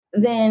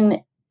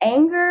then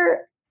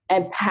anger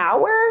and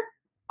power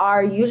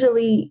are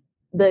usually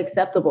the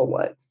acceptable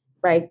ones,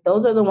 right?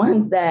 Those are the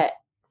ones that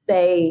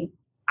say,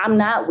 I'm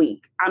not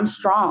weak, I'm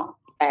strong,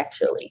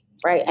 actually,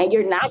 right? And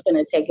you're not going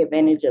to take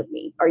advantage of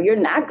me, or you're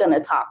not going to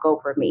talk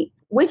over me,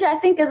 which I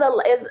think is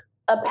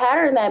a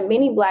pattern that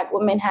many Black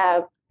women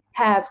have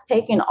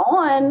taken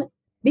on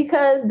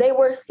because they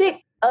were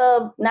sick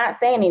of not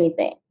saying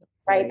anything,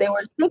 right? They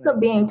were sick of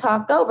being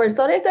talked over.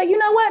 So they say, you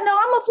know what? No,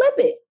 I'm going to flip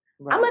it.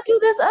 I'm going to do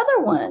this other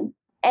one.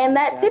 And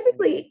that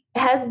typically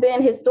has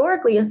been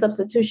historically a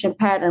substitution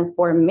pattern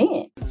for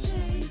men.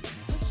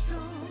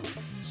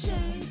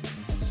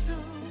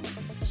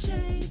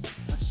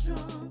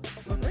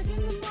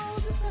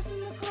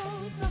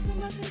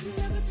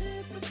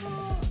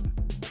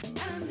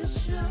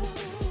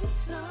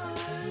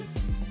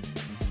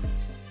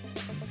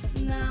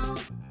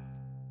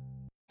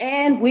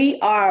 And we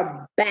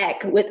are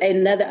back with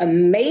another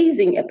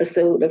amazing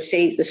episode of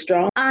Shades of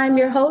Strong. I'm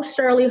your host,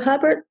 Shirley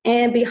Hubbard,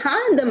 and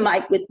behind the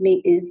mic with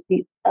me is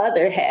the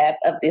other half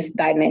of this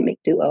dynamic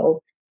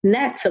duo,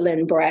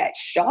 Natalie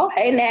Bradshaw.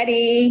 Hey,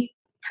 Natty.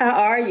 How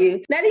are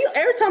you? Natty,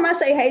 every time I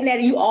say, hey,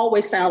 Natty, you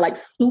always sound like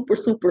super,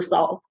 super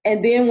soft.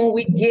 And then when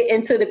we get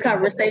into the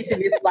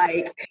conversation, it's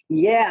like,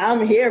 yeah,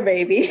 I'm here,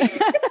 baby.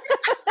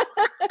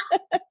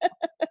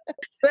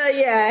 So,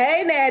 yeah,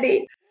 hey,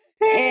 Natty.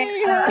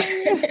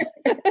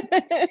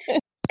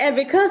 And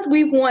because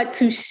we want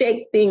to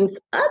shake things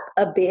up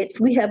a bit,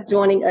 we have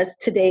joining us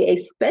today a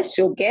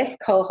special guest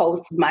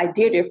co-host, my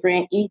dear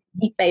friend, Ife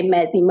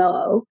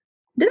Mazimoho.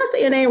 Did I say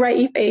your name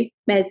right, Ife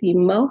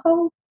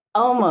Mazimoho?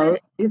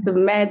 Almost. It's a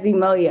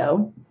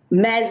Mazimoyo.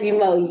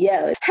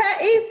 Mazimoyo. Hi,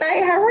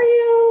 Ife. How are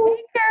you?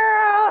 Hey,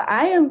 girl.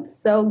 I am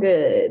so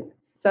good.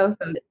 So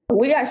good.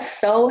 We are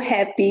so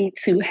happy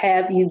to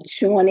have you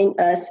joining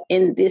us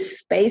in this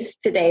space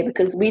today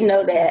because we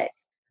know that,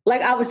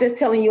 like I was just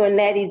telling you and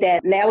Natty,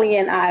 that Natalie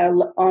and I are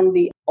on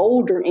the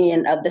older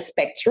end of the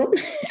spectrum.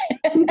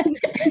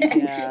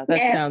 Yeah,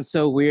 that sounds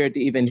so weird to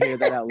even hear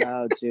that out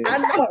loud, too. I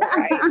know,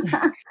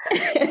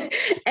 right?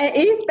 And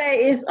Ife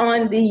is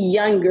on the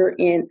younger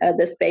end of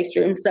the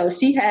spectrum. So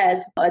she has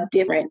a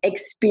different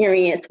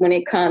experience when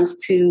it comes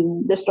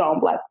to the strong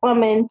Black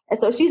woman. And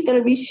so she's going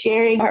to be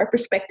sharing her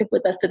perspective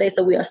with us today.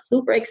 So we are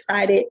super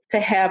excited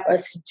to have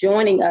us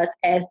joining us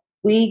as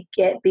we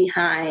get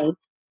behind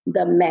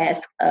the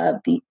mask of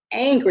the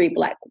angry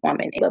Black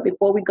woman. But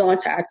before we go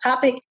into our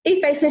topic,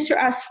 Ife, since you're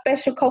our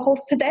special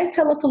co-host today,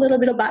 tell us a little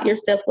bit about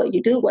yourself, what you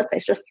do, what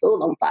sets your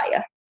soul on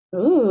fire.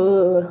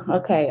 Ooh,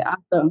 okay,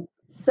 awesome.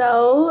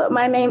 So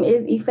my name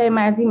is Ife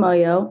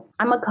Mazimoyo.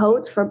 I'm a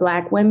coach for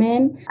Black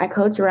women. I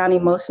coach around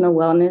emotional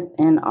wellness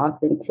and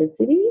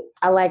authenticity.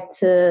 I like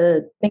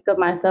to think of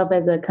myself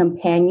as a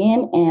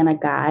companion and a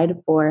guide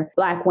for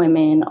Black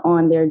women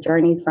on their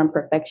journeys from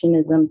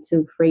perfectionism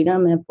to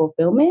freedom and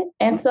fulfillment.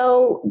 And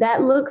so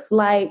that looks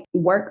like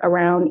work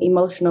around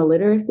emotional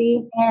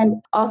literacy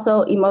and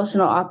also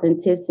emotional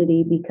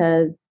authenticity,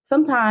 because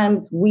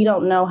sometimes we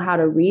don't know how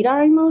to read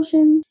our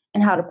emotions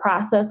and how to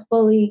process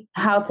fully,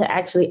 how to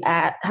actually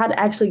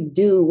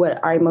do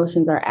what our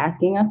emotions are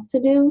asking us to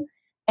do.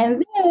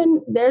 And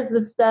then there's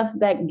the stuff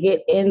that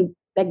gets in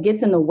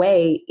the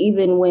way,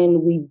 even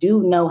when we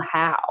do know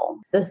how.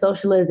 The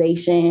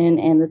socialization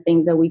and the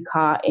things that we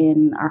caught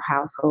in our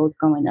households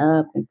growing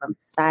up and from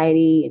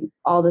society and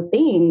all the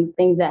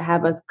things that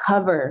have us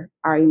cover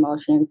our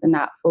emotions and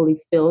not fully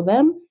feel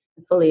them,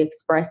 fully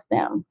express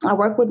them. I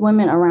work with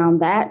women around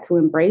that to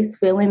embrace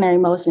feeling their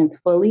emotions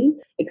fully,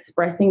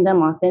 expressing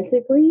them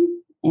authentically,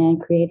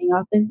 and creating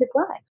authentic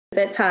lives.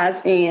 That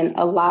ties in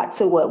a lot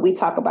to what we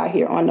talk about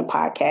here on the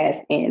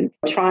podcast and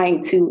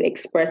trying to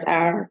express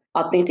our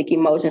authentic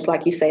emotions.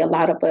 Like you say, a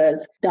lot of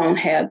us don't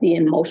have the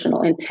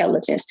emotional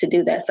intelligence to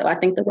do that. So I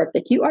think the work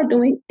that you are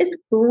doing is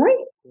great.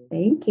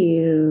 Thank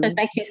you. And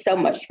thank you so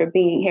much for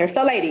being here.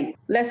 So ladies,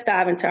 let's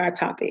dive into our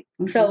topic.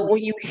 So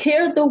when you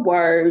hear the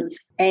words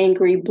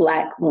angry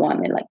Black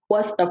woman, like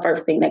what's the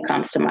first thing that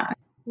comes to mind?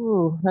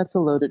 Ooh, that's a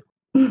loaded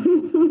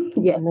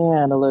Yes.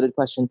 Man, a loaded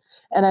question.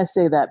 And I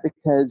say that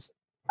because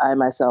I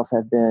myself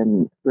have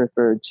been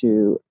referred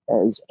to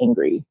as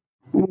angry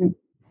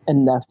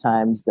enough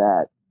times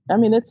that, I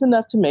mean, it's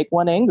enough to make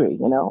one angry,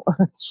 you know?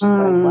 It's just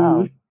like,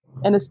 wow.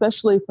 And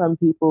especially from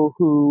people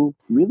who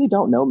really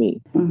don't know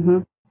me.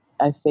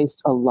 I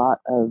faced a lot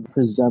of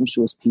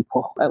presumptuous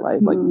people in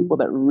life, like people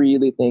that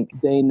really think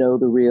they know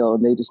the real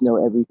and they just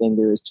know everything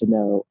there is to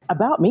know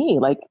about me,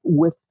 like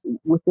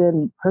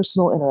within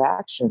personal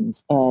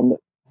interactions. And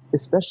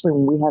especially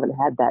when we haven't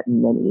had that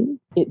many,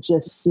 it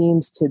just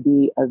seems to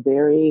be a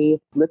very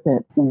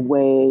flippant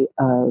way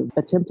of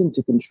attempting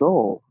to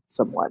control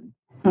someone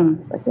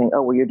by saying,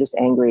 oh, well, you're just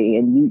angry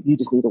and you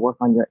just need to work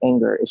on your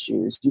anger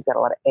issues. You've got a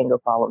lot of anger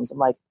problems. I'm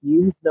like,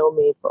 you've known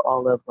me for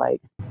all of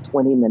like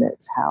 20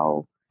 minutes.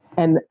 How?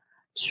 And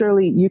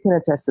Shirley, you can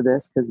attest to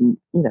this because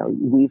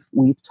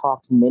we've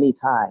talked many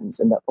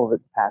times over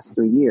the past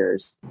 3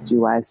 years.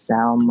 Do I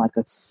sound like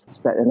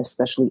an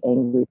especially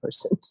angry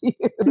person to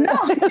you? No,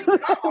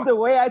 the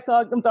way I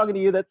talk, I'm talking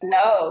to you. That's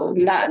not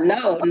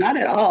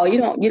at all.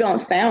 You don't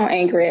sound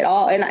angry at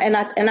all. And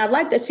I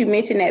like that you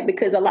mentioned that,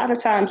 because a lot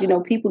of times,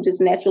 people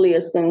just naturally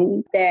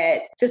assume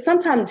that, just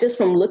sometimes just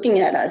from looking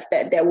at us,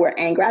 that we're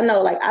angry. I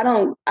know, like, I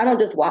don't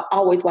just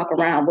always walk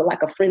around with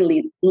like a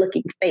friendly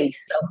looking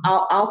face. So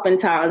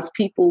oftentimes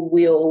people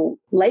will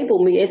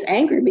label me as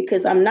angry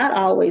because I'm not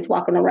always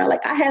walking around.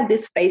 Like, I have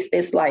this face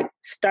that's like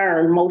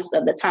stern most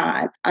of the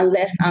time,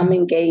 unless I'm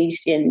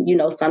engaged in,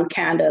 some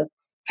kind of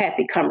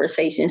happy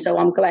conversation. So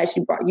I'm glad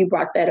you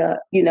brought that up,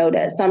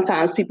 that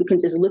sometimes people can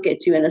just look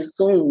at you and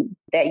assume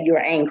that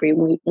you're angry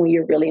when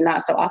you're really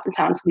not. So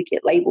oftentimes we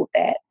get labeled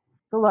that.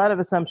 It's a lot of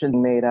assumptions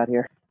made out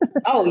here.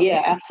 Oh,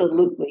 yeah,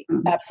 absolutely.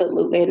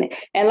 Absolutely.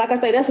 And like I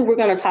say, that's what we're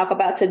going to talk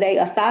about today,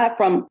 aside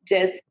from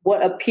just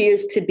what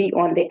appears to be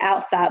on the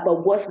outside,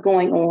 but what's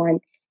going on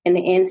in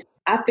the inside.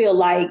 I feel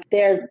like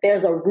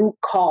there's a root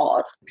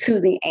cause to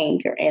the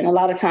anger. And a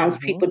lot of times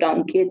people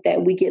don't get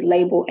that. We get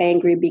labeled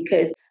angry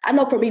because, I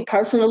know for me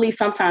personally,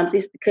 sometimes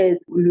it's because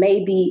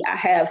maybe I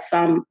have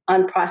some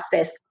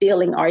unprocessed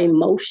feeling or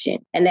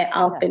emotion, and that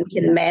often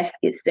can mask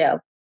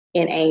itself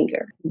in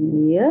anger.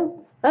 Yeah.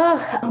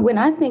 When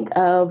I think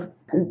of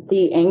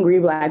the angry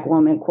Black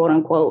woman, quote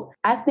unquote,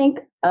 I think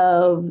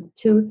of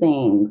two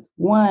things.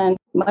 One,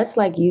 much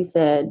like you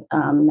said,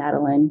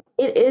 Madeline,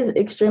 it is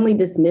extremely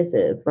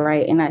dismissive,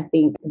 right? And I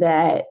think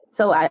that,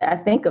 so I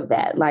think of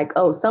that, like,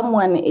 oh,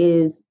 someone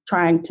is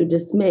trying to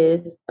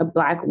dismiss a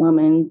Black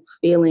woman's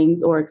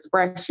feelings or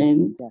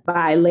expression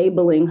by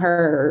labeling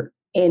her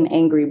an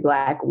angry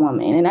Black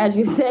woman. And as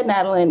you said,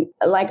 Madeline,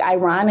 like,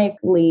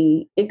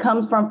 ironically, it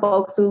comes from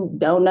folks who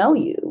don't know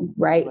you,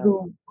 right?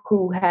 Who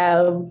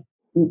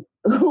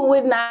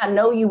would not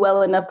know you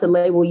well enough to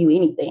label you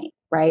anything,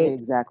 right?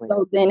 Exactly.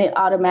 So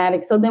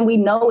then we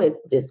know it's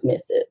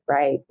dismissive,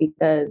 right?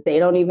 Because they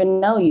don't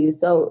even know you.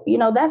 So,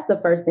 that's the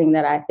first thing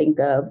that I think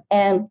of.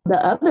 And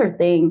the other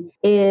thing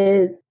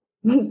is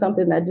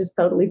something that just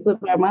totally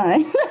slipped my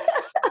mind.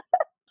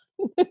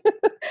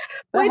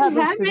 Which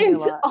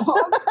happens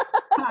all the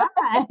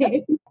time.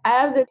 I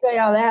have to tell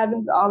y'all, that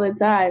happens all the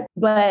time.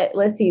 But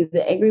let's see,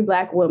 the angry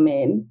Black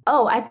woman.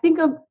 Oh, I think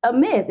of a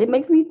myth. It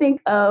makes me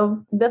think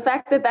of the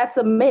fact that that's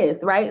a myth,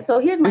 right? So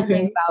here's my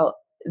thing about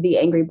the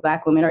angry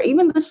Black woman, or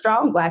even the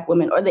strong Black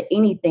woman, or the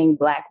anything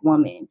Black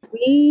woman.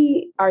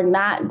 We are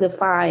not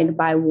defined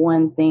by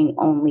one thing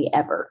only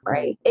ever,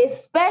 right?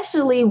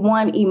 Especially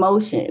one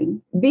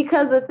emotion.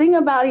 Because the thing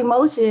about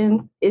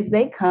emotions is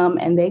they come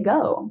and they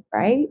go,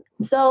 right?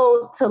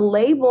 So to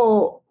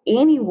label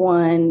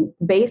anyone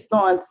based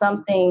on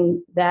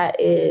something that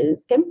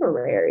is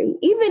temporary,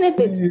 even if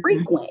it's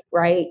frequent,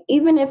 right?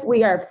 Even if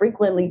we are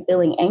frequently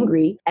feeling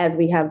angry, as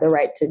we have the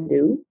right to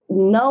do,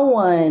 no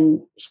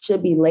one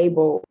should be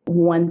labeled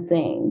one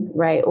thing,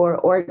 right?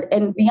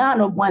 And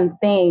beyond of one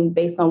thing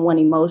based on one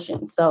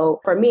emotion. So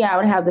for me, I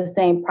would have the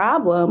same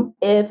problem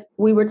if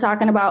we were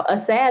talking about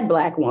a sad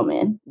Black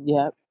woman.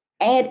 Yep.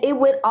 And it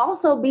would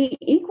also be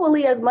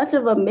equally as much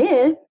of a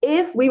myth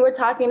if we were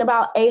talking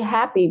about a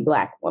happy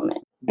Black woman.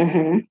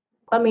 Mm-hmm.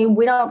 I mean,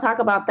 we don't talk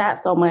about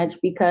that so much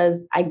because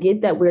I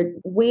get that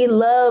we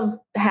love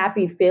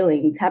happy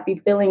feelings. Happy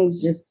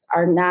feelings just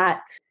are not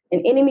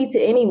an enemy to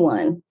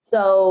anyone.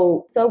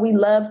 So we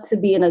love to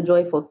be in a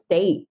joyful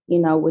state,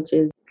 which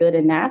is good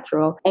and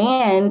natural.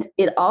 And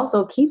it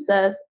also keeps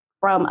us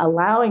from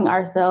allowing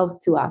ourselves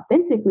to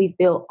authentically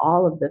feel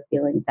all of the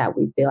feelings that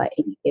we feel at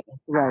any given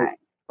time.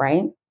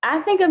 Right?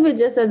 I think of it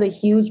just as a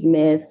huge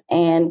myth,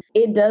 and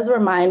it does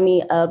remind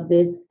me of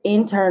this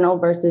internal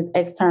versus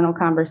external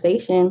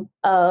conversation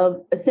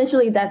of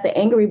essentially that the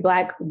angry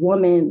Black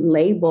woman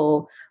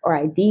label or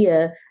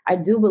idea, I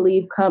do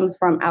believe, comes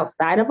from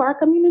outside of our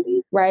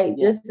community, right?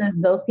 Yes. Just as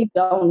those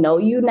people don't know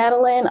you,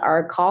 Madeline,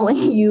 are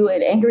calling you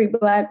an angry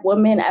Black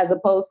woman as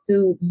opposed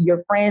to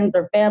your friends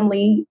or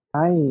family.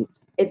 Right.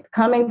 It's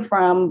coming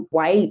from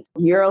white,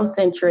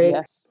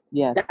 Eurocentric,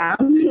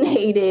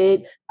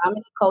 dominated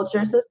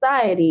culture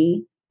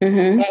society.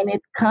 And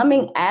it's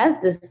coming as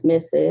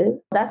dismissive.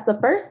 That's the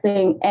first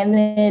thing. And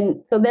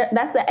then,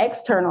 that's the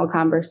external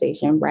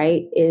conversation,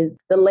 right? Is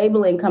the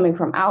labeling coming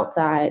from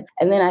outside.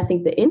 And then I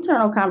think the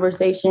internal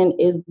conversation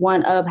is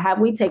one of, have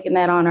we taken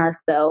that on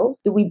ourselves?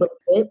 Do we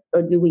believe it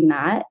or do we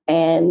not?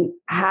 And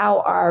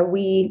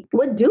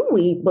what do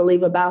we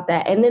believe about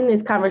that? And then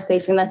this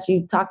conversation that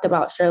you talked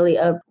about, Shirley,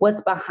 of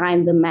what's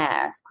behind the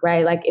mask,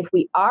 right? Like, if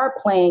we are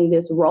playing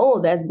this role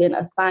that's been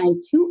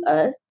assigned to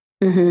us,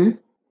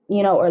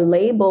 or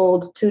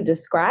labeled to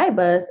describe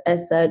us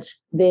as such,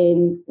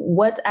 then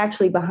what's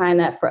actually behind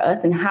that for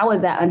us, and how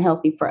is that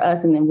unhealthy for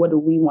us, and then what do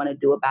we want to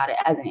do about it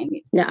as an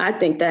individual? Now, I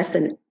think that's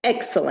an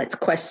excellent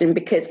question,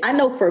 because I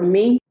know for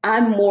me,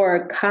 I'm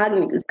more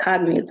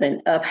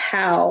cognizant of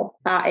how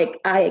I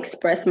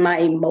express my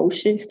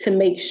emotions, to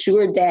make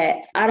sure that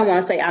I don't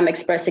want to say I'm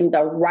expressing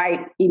the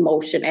right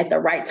emotion at the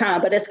right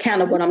time, but that's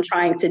kind of what I'm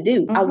trying to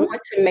do. I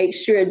want to make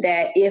sure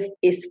that if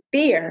it's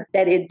fear,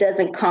 that it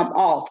doesn't come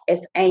off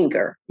as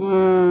anger.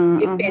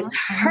 If it's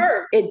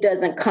hurt, it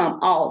doesn't come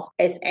off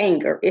as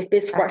anger. If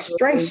it's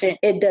frustration,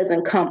 it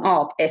doesn't come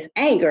off as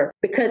anger,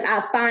 because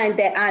I find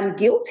that I'm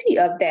guilty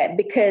of that,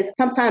 because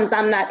sometimes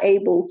I'm not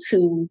able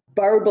to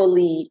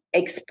verbally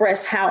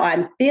express how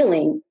I'm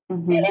feeling.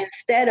 And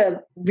instead of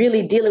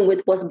really dealing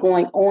with what's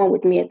going on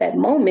with me at that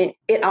moment,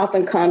 it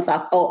often comes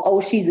off,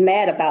 oh, she's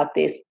mad about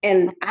this.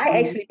 And I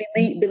actually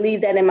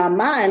believe that in my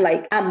mind,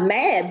 like, I'm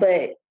mad,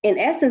 but in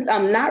essence,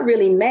 I'm not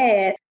really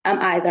mad. I'm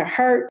either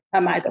hurt,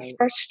 I'm either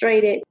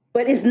frustrated,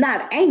 but it's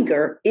not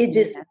anger. It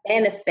just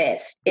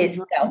manifests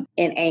itself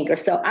in anger.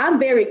 So I'm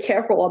very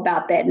careful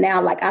about that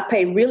now. Like, I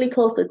pay really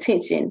close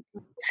attention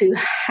to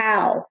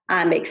how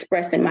I'm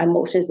expressing my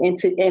emotions, and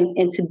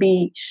to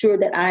be sure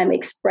that I'm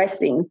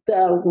expressing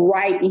the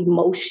right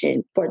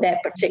emotion for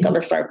that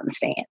particular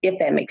circumstance, if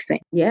that makes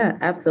sense. Yeah,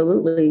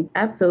 absolutely.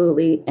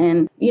 Absolutely.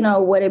 And,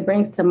 what it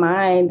brings to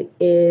mind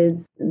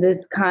is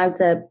this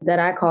concept that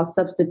I call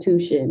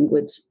substitution,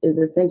 which is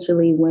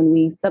essentially when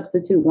we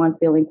substitute one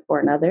feeling for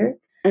another.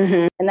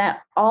 And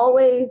that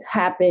always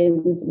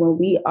happens when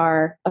we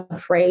are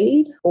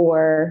afraid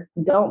or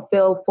don't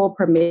feel full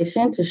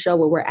permission to show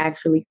what we're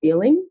actually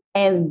feeling.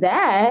 And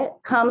that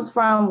comes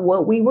from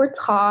what we were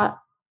taught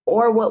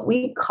or what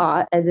we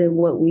caught, as in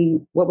what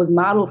was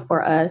modeled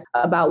for us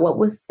about what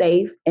was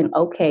safe and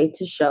okay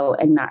to show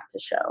and not to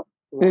show.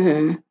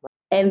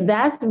 And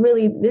this is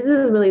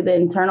really the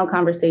internal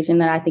conversation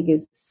that I think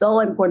is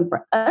so important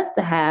for us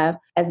to have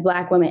as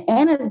Black women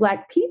and as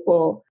Black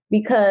people,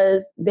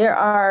 because there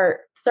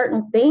are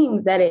certain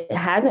things that it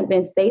hasn't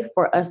been safe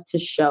for us to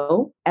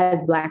show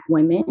as Black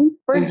women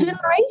for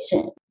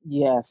generations.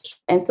 Yes.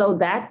 And so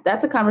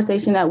that's a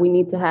conversation that we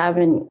need to have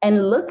and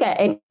look at,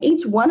 and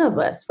each one of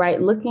us, right,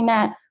 looking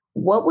at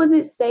what was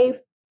it safe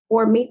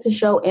for me to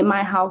show in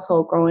my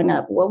household growing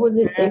up? What was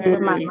it safe for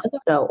my mother to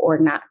show or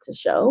not to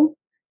show?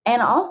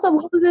 And also,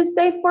 what was it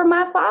safe for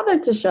my father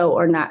to show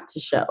or not to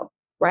show,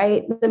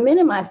 right? The men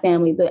in my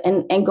family,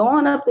 and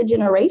going up the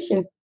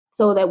generations,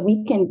 so that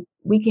we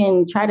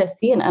can try to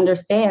see and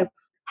understand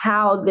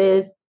how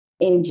this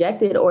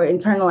injected or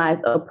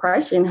internalized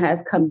oppression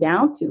has come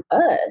down to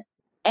us.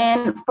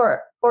 And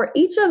for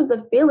each of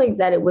the feelings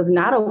that it was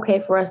not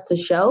okay for us to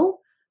show,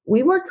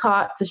 we were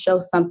taught to show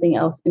something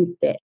else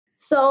instead.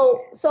 So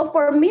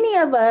for many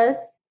of us,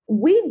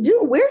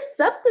 we're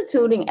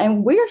substituting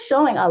and we're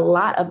showing a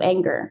lot of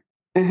anger.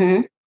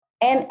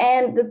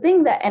 And the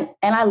thing that, and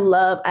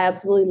I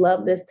absolutely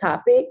love this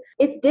topic.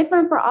 It's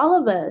different for all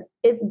of us.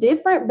 It's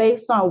different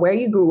based on where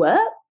you grew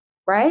up,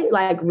 right?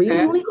 Like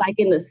regionally, like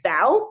in the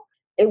South,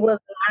 it was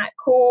not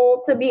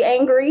cool to be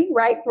angry,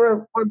 right?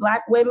 For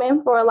Black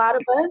women, for a lot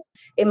of us,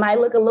 it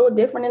might look a little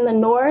different in the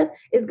North.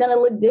 It's going to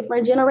look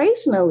different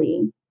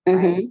generationally.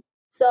 Right?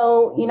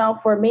 So,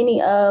 for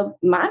many of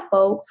my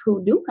folks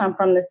who do come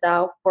from the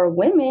South, for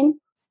women,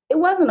 it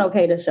wasn't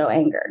okay to show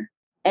anger.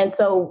 And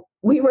so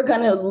we were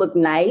going to look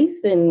nice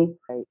and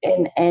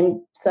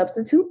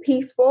substitute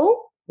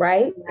peaceful,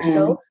 right?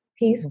 So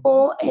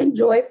peaceful and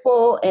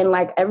joyful, and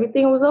like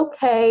everything was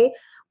okay.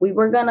 We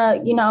were going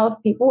to, if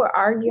people were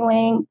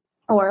arguing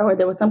or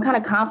there was some kind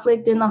of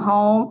conflict in the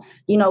home,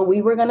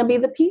 we were going to be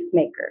the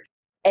peacemaker.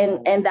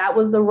 And that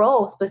was the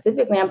role.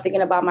 Specifically, I'm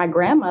thinking about my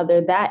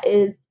grandmother.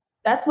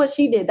 That's what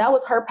she did. That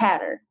was her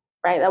pattern,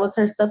 right? That was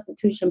her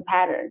substitution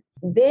pattern.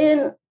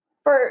 Then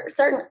for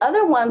certain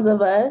other ones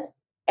of us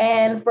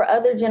and for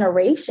other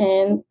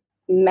generations,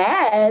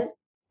 mad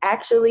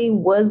actually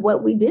was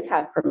what we did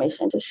have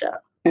permission to show.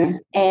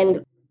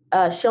 And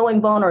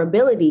showing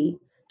vulnerability,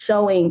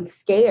 showing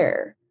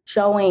scare,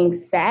 showing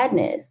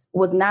sadness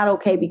was not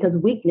okay, because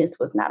weakness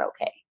was not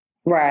okay.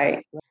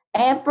 Right.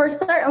 And for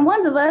certain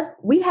ones of us,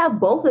 we have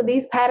both of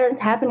these patterns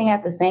happening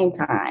at the same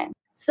time.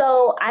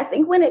 So I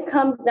think when it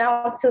comes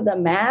down to the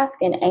mask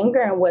and anger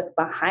and what's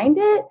behind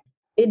it,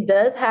 it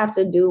does have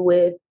to do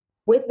with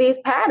these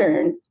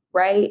patterns,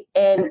 right?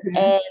 And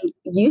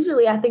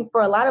usually I think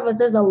for a lot of us,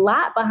 there's a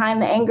lot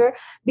behind the anger,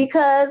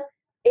 because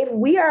if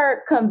we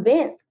are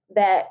convinced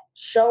that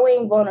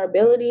showing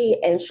vulnerability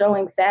and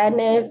showing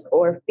sadness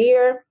or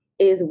fear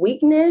is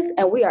weakness,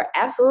 and we are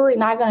absolutely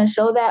not going to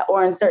show that,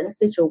 or in certain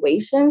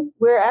situations,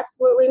 we're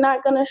absolutely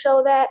not going to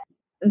show that,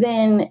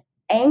 then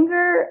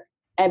anger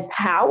and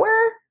power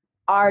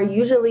are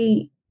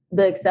usually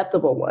the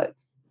acceptable ones,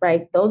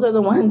 right? Those are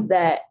the ones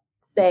that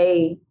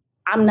say,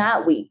 I'm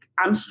not weak,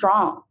 I'm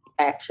strong,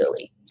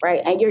 actually,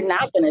 right? And you're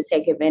not going to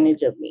take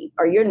advantage of me,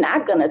 or you're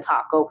not going to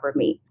talk over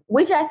me,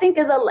 which I think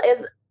is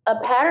a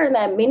pattern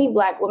that many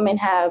Black women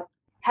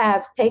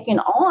have taken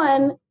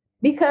on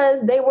because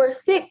they were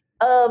sick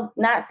of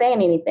not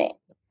saying anything.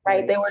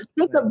 right? They were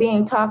sick of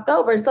being talked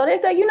over. So they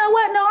said, you know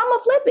what? No, I'm going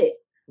to flip it.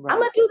 I'm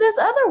going to do this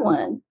other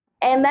one.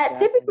 And that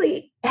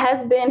typically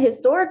has been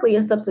historically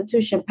a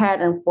substitution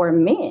pattern for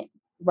men,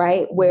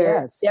 right?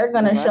 Where they're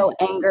going to show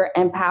anger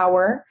and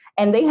power,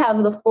 and they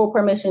have the full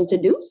permission to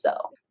do so.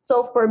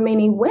 So for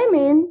many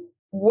women,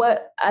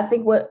 what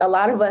a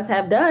lot of us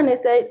have done is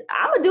said,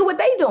 I'm gonna do what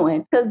they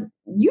doing because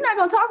you're not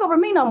gonna talk over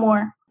me no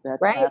more.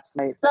 Right?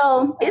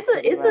 So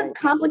it's a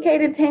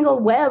complicated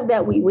tangled web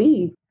that we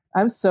weave.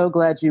 I'm so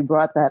glad you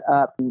brought that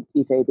up,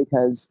 Ife,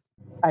 because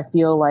I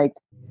feel like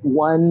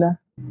one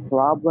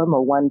problem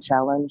or one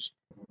challenge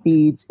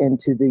feeds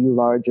into the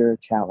larger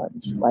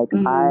challenge. Like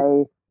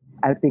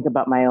I think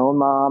about my own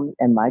mom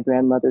and my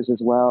grandmothers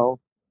as well.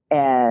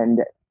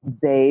 And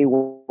they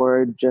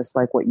were just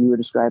like what you were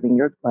describing,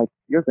 your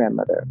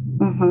grandmother.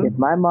 Mm-hmm. If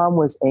my mom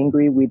was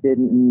angry, we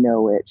didn't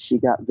know it. She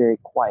got very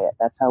quiet.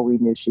 That's how we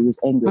knew she was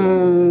angry.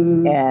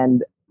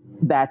 And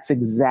that's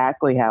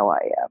exactly how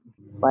I am.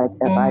 Like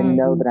if I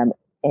know that I'm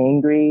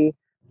angry,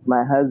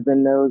 my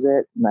husband knows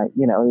it.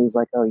 He's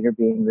like, oh, you're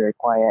being very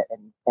quiet.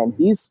 And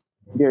he's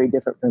very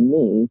different from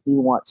me. He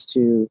wants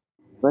to,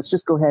 let's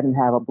just go ahead and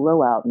have a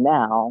blowout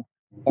now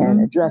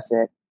and address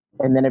it.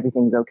 And then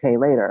everything's okay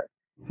later.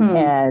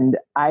 And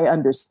I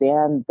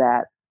understand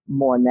that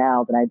more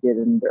now than I did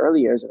in the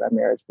early years of our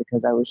marriage,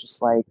 because I was just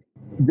like,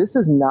 this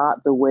is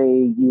not the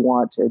way you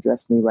want to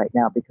address me right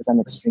now because I'm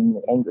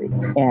extremely angry.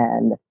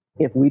 And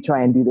if we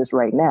try and do this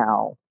right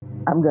now,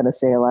 I'm going to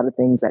say a lot of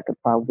things that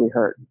could probably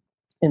hurt.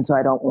 And so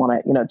I don't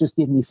want to, just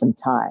give me some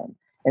time.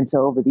 And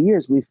so over the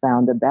years, we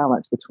found a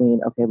balance between,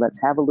 okay, let's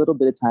have a little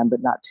bit of time,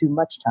 but not too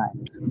much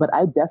time. But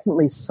I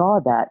definitely saw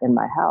that in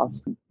my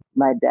house.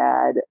 My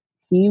dad,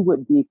 he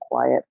would be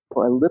quiet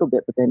for a little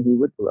bit, but then he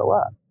would blow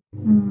up.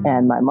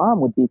 And my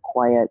mom would be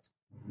quiet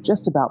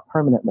just about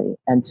permanently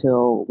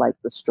until like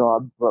the straw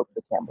broke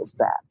the camel's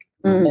back.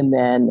 And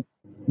then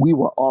we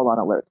were all on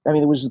alert. I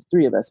mean, it was just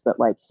three of us, but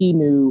like he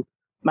knew,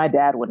 my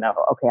dad would know,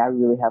 okay, I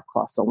really have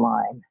crossed a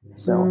line,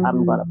 so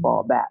I'm going to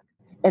fall back.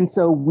 And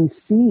so we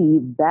see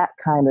that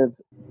kind of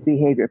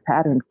behavior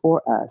pattern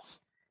for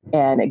us.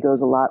 And it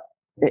goes a lot,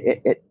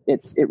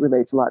 it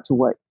relates a lot to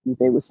what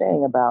Ife was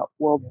saying about,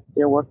 well,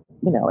 there were,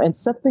 and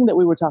something that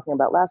we were talking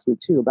about last week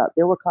too, about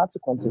there were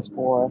consequences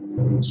for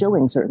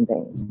showing certain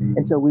things.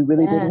 And so we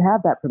really didn't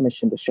have that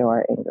permission to show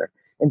our anger.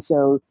 And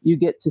so you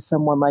get to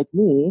someone like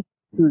me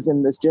who's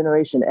in this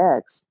Generation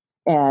X,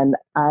 and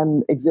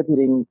I'm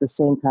exhibiting the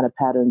same kind of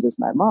patterns as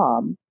my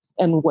mom.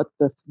 And what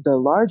the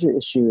larger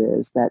issue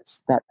is that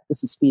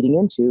this is feeding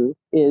into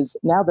is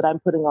now that I'm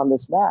putting on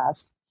this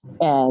mask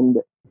and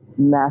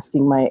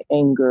masking my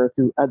anger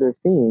through other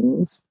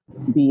things,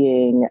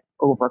 being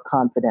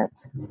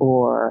overconfident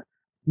or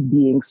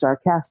being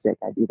sarcastic.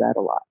 I do that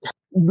a lot.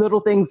 Little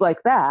things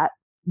like that.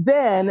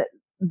 Then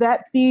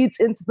that feeds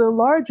into the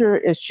larger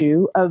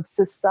issue of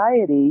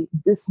society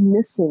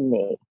dismissing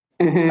me.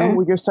 Oh,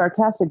 well, you're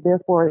sarcastic,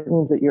 therefore it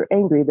means that you're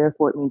angry,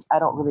 therefore it means I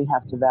don't really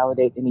have to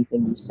validate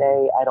anything you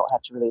say. I don't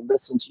have to really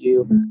listen to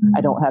you.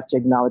 I don't have to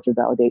acknowledge or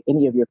validate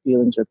any of your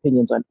feelings or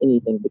opinions on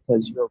anything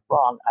because you're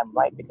wrong, I'm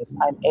right, because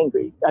I'm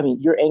angry. I mean,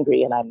 you're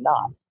angry and I'm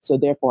not. So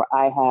therefore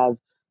I have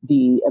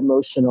the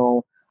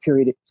emotional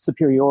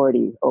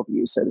superiority over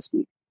you, so to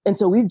speak. And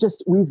so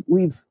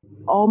we've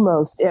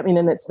almost, I mean,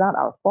 and it's not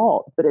our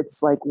fault, but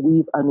it's like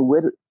we've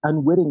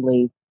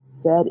unwittingly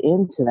fed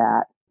into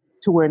that,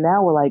 to where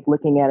now we're like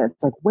looking at it.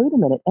 It's like, wait a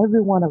minute,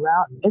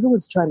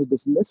 everyone's trying to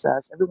dismiss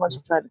us. Everyone's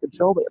trying to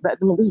control me. I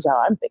mean, this is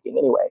how I'm thinking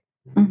anyway.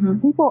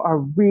 People are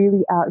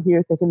really out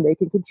here thinking they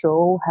can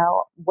control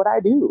what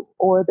I do,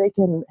 or they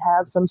can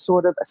have some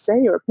sort of a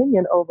say or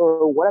opinion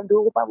over what I'm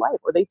doing with my life,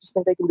 or they just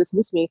think they can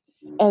dismiss me.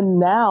 And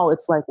now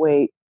it's like,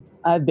 wait,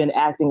 I've been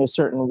acting a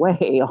certain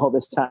way all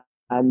this time.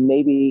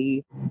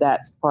 Maybe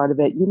that's part of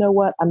it. You know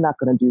what? I'm not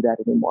going to do that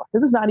anymore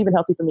because it's not even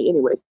healthy for me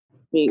anyways.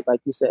 Me, like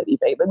you said,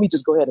 Ife, let me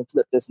just go ahead and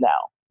flip this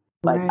now.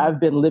 Like I've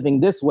been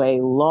living this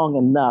way long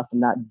enough and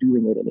not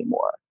doing it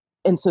anymore.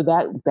 And so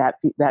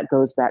that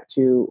goes back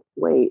to,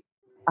 wait,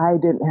 I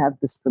didn't have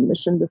this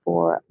permission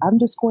before. I'm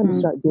just going to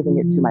start giving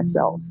it to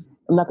myself.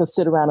 I'm not going to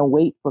sit around and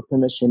wait for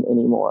permission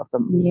anymore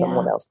from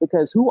someone else,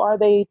 because who are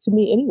they to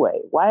me anyway?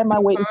 Why am I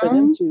waiting for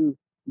them to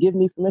give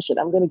me permission?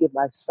 I'm going to give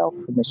myself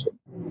permission.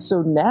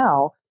 So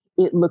now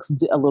it looks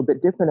a little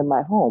bit different in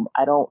my home.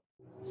 I don't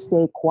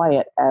stay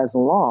quiet as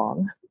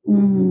long.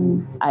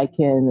 I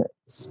can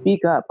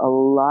speak up a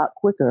lot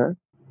quicker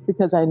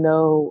because I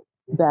know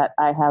that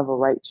I have a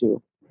right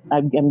to.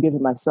 I'm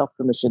giving myself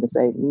permission to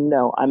say,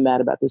 no, I'm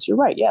mad about this. You're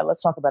right. Yeah,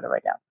 let's talk about it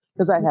right now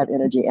because I have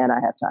energy and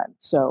I have time.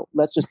 So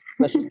let's just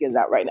get it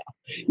out right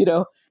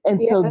now, And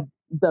so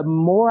the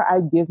more I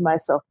give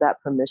myself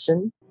that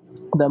permission,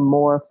 the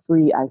more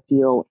free I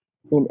feel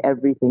in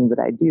everything that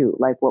I do.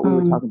 Like what we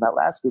were talking about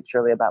last week,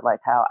 Shirley, about like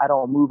how I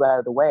don't move out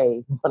of the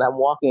way when I'm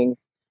walking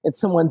and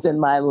someone's in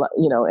my,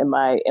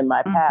 in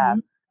my path.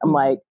 I'm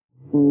like,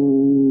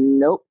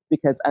 nope,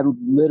 because I've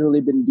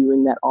literally been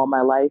doing that all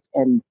my life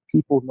and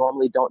people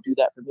normally don't do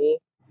that for me.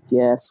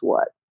 Guess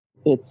what?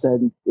 it's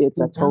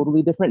a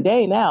totally different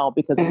day now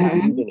because I'm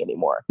not grieving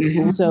anymore.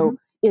 So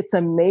it's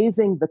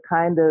amazing the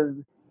kind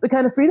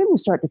of freedom you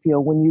start to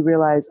feel when you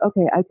realize,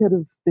 okay, I could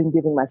have been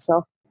giving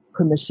myself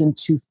permission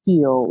to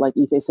feel, like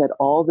Ife said,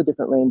 all the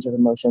different range of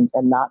emotions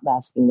and not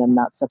masking them,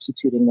 not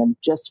substituting them,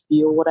 just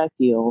feel what I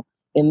feel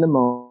in the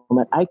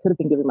moment. I could have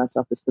been giving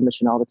myself this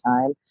permission all the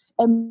time.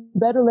 And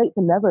better late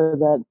than never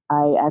that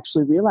I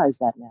actually realize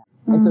that now.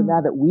 And so now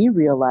that we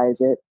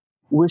realize it,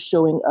 we're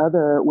showing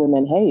other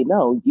women, hey,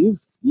 no,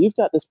 you've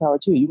got this power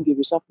too. You can give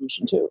yourself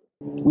permission too.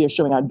 We are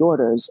showing our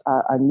daughters,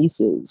 our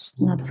nieces,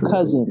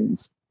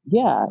 cousins.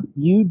 Yeah,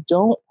 you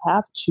don't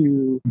have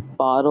to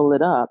bottle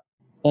it up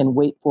and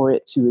wait for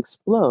it to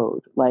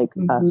explode like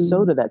a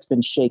soda that's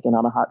been shaken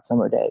on a hot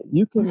summer day.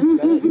 You can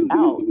let it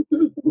out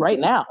right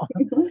now.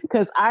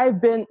 Because I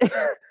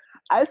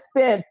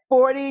spent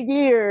 40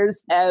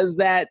 years as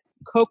that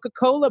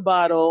Coca-Cola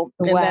bottle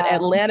in that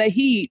Atlanta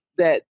heat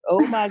that,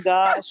 oh my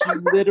gosh,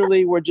 you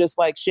literally were just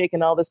like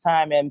shaking all this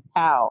time and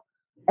pow.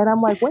 And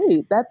I'm like,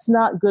 wait, that's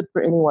not good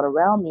for anyone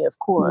around me, of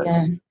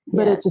course,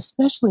 but it's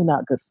especially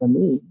not good for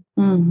me.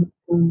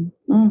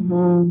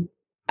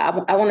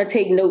 I want to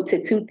take note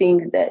to two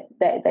things that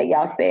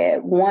y'all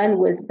said. One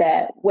was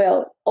that,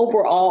 well,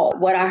 overall,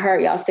 what I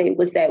heard y'all say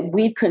was that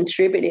we've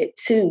contributed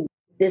to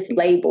this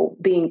label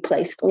being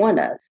placed on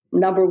us.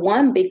 Number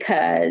one,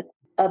 because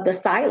of the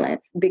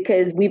silence,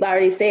 because we've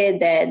already said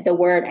that the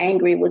word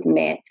angry was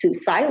meant to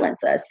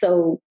silence us.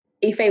 So,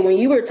 Ife, when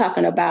you were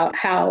talking about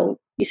how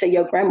you said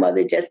your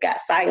grandmother just got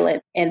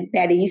silent, and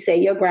Natty, you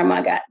said your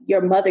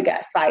mother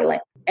got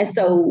silent. And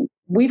so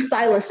we've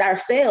silenced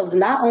ourselves.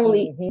 Not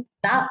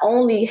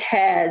only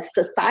has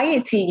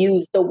society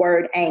used the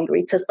word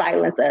angry to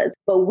silence us,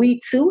 but we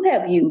too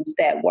have used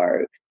that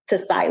word to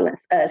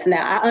silence us.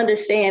 Now, I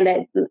understand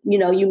that,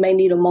 you may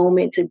need a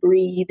moment to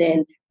breathe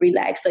and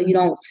relax so you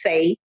don't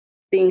say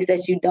things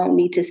that you don't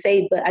need to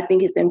say. But I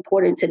think it's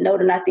important to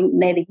note, and I think,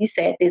 Natty, you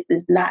said this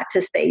is not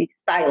to stay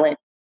silent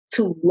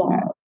too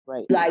long.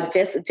 Right. Like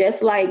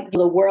just like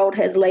the world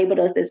has labeled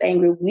us as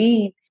angry,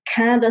 we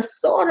kind of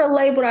sort of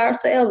labeled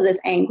ourselves as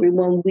angry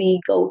when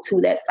we go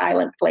to that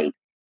silent place.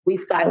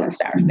 We've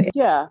silenced ourselves.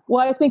 Yeah.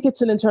 Well, I think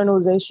it's an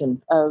internalization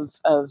of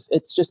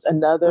it's just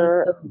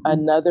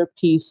another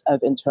piece of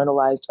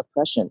internalized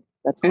oppression.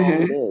 That's all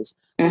it is.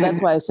 So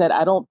that's why I said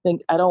I don't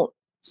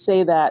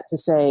say that to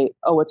say,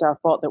 oh, it's our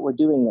fault that we're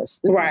doing this.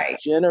 This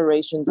is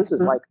generations. This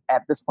is like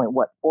at this point,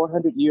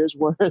 400 years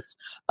worth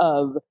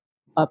of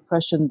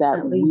oppression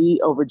that we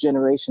over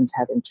generations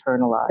have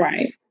internalized.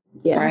 Right.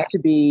 It used to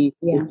be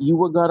if you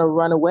were going to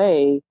run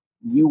away,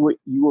 you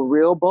were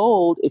real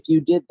bold if you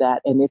did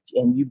that, and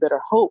you better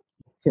hope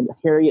you can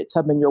Harriet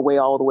Tubman your way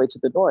all the way to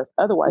the north.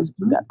 Otherwise, if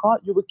you got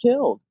caught, you were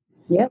killed.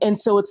 Yeah. And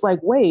so it's like,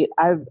 wait,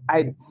 and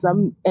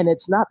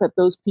it's not that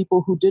those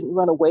people who didn't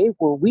run away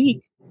were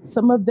weak.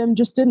 Some of them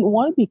just didn't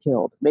want to be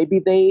killed. Maybe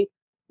they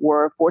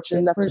were fortunate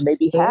enough to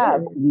maybe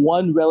have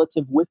one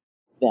relative with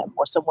them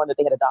or someone that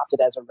they had adopted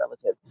as a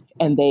relative,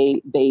 and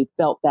they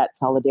felt that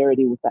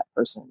solidarity with that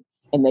person,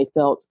 and they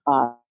felt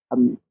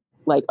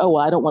like, oh, well,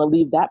 I don't want to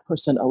leave that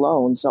person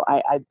alone, so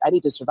I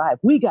need to survive.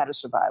 We got to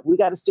survive. We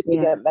got to stick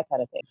together, that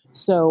kind of thing.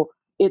 So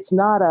it's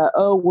not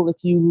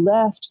if you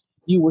left,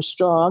 you were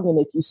strong, and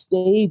if you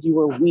stayed, you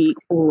were weak.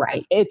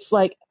 Right. It's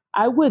like,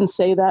 I wouldn't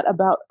say that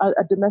about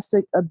a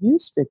domestic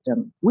abuse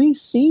victim. We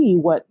see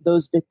what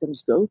those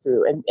victims go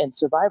through and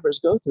survivors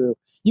go through.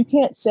 You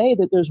can't say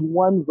that there's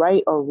one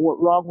right or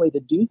wrong way to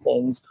do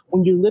things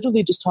when you're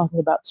literally just talking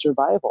about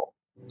survival.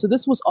 So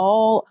this was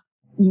all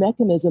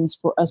mechanisms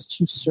for us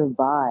to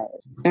survive.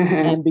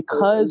 And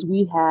because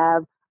we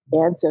have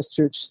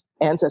ancestors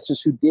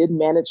who did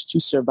manage to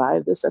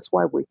survive this, that's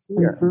why we're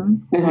here.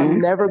 So I'm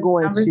never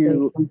going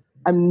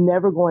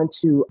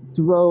to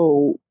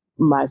throw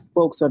my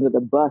folks under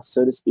the bus,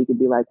 so to speak, and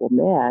be like, well,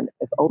 man,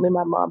 if only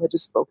my mom had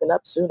just spoken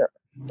up sooner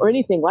or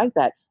anything like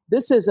that.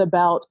 This is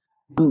about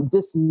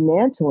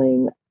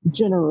dismantling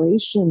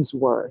generations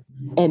worth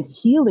and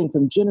healing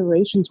from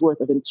generations worth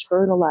of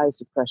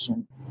internalized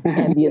oppression.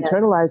 And the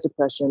internalized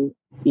oppression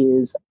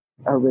is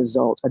a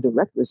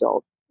direct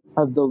result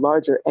of the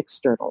larger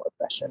external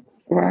oppression.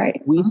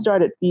 Right. We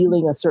started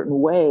feeling a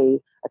certain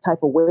way, a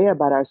type of way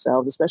about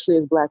ourselves, especially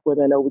as Black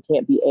women. Oh, we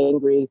can't be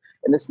angry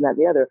and this and that and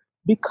the other,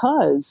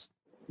 because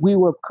we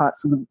were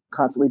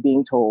constantly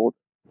being told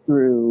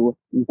through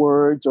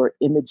words or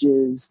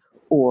images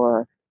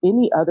or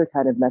any other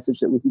kind of message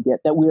that we could get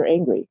that we're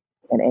angry,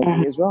 and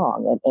angry is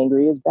wrong, and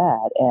angry is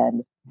bad,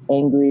 and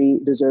angry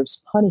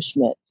deserves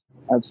punishment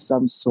of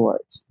some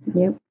sort.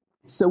 Yep.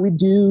 So we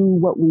do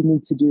what we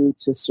need to do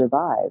to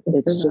survive.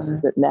 It's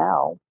just that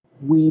now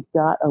we've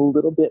got a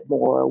little bit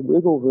more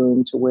wiggle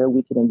room to where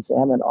we can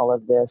examine all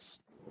of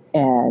this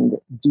and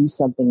do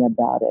something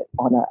about it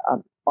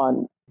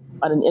on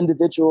an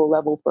individual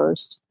level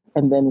first,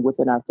 and then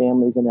within our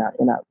families and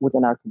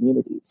within our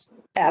communities.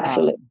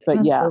 Absolutely.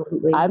 But yeah,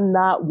 I'm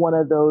not one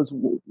of those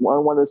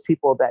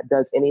people that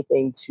does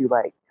anything to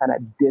like kind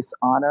of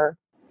dishonor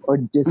or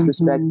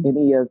disrespect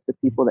any of the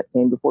people that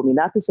came before me.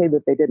 Not to say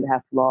that they didn't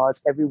have flaws.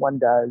 Everyone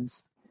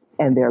does.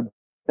 and there are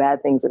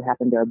bad things that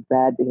happen. There are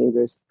bad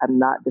behaviors. I'm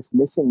not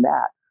dismissing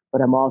that,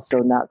 but I'm also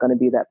not going to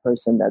be that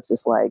person that's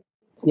just like,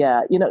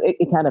 yeah,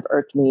 it kind of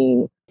irked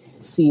me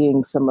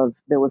seeing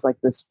there was like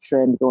this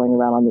trend going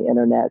around on the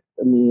internet,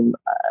 a meme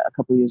a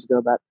couple of years ago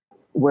about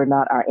we're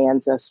not our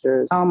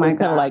ancestors. Oh my It's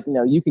kind of like,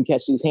 you can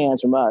catch these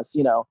hands from us,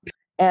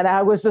 And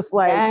I was just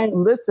like,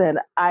 listen,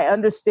 I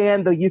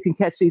understand the you can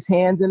catch these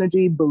hands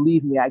energy.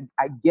 Believe me, I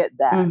get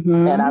that.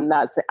 Mm-hmm. And I'm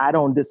not saying I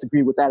don't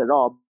disagree with that at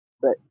all.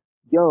 But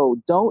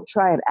don't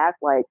try and act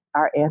like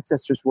our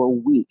ancestors were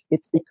weak.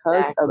 It's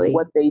because of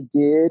what they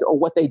did or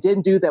what they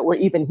didn't do that we're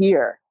even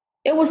here.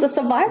 It was a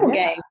survival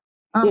game.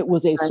 It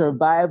was a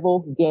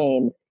survival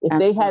game. If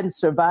they hadn't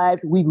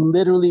survived, we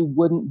literally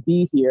wouldn't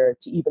be here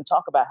to even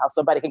talk about how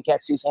somebody can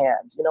catch these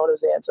hands. You know what I'm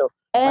saying? So,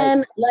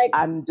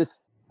 I'm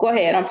just... Go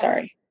ahead. I'm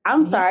sorry.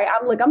 I'm sorry.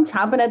 I'm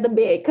chomping at the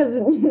bit because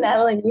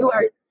Natalie, you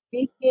are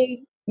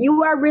speaking.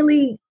 You are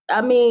really. I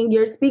mean,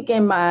 you're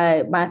speaking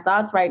my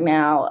thoughts right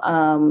now.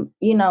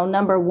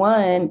 Number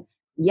one,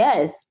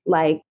 yes,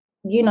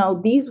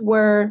 these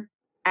were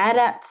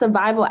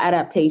survival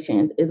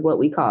adaptations, is what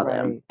we call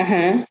them.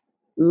 Uh-huh.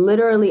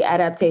 Literally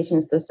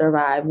adaptations to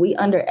survive. We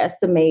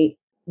underestimate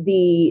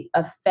the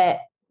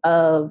effect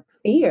of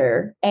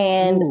fear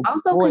and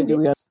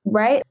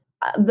right.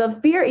 The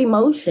fear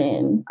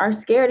emotion, our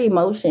scared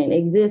emotion,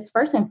 exists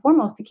first and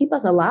foremost to keep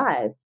us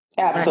alive.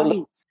 Absolutely.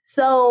 Right?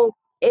 So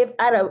if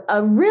at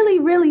a really,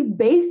 really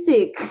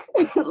basic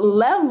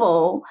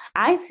level,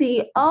 I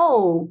see,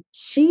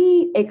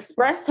 she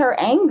expressed her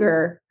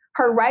anger,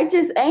 her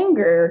righteous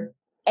anger,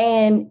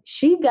 and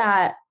she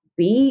got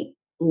beat,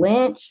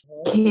 lynched,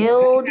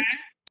 killed,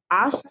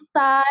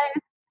 ostracized,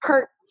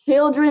 her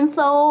children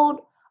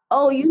sold.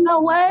 Oh, you know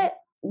what?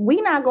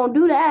 We not going to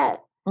do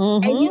that.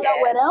 Mm-hmm. And you know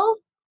what else?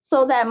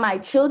 So that my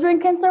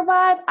children can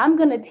survive, I'm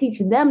going to teach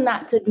them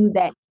not to do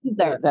that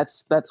either.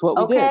 That's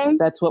what we did.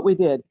 That's what we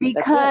did.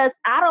 Because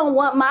I don't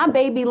want my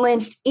baby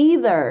lynched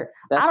either.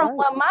 I don't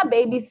want my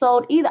baby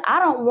sold either. I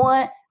don't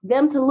want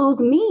them to lose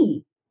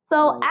me.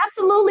 So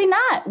absolutely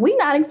not. We're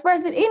not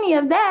expressing any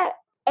of that.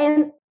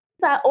 And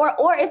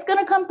or it's going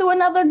to come through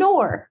another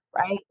door,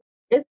 right?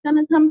 It's going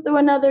to come through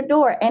another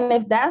door. And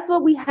if that's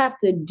what we have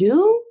to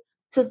do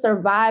to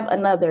survive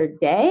another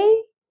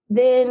day,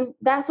 then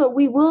that's what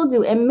we will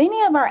do. And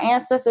many of our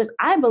ancestors,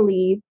 I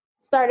believe,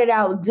 started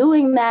out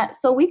doing that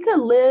so we could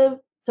live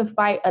to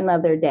fight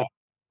another day,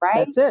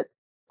 right? That's it.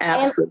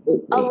 Absolutely.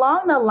 And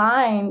along the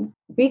lines,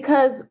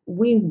 because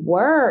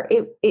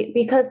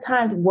because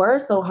times were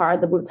so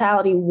hard, the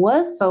brutality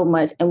was so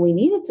much, and we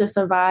needed to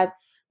survive,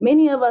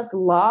 many of us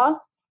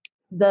lost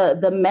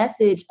the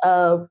message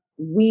of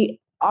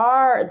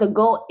the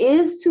goal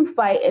is to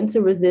fight and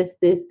to resist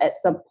this at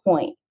some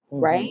point,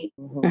 right?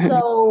 Mm-hmm.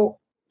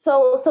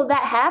 So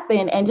that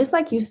happened. And just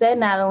like you said,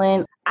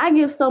 Natalie, I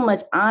give so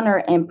much honor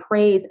and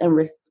praise and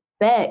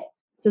respect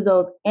to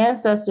those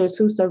ancestors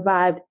who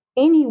survived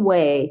any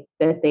way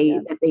that they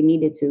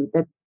needed to,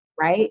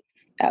 right?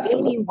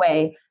 Absolutely.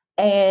 Anyway.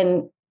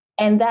 And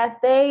that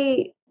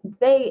they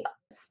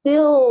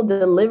still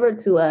delivered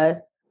to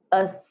us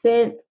a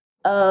sense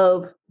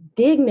of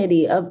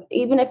dignity, of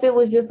even if it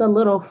was just a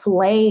little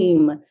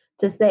flame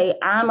to say,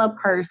 I'm a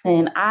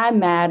person, I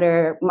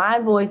matter, my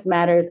voice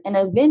matters. And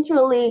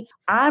eventually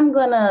I'm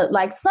gonna,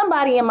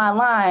 somebody in my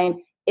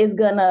line is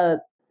gonna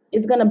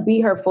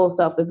be her full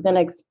self, is going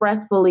to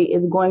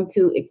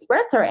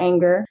express her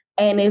anger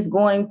and is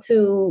going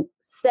to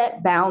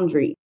set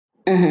boundaries.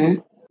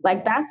 Mm-hmm.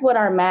 That's what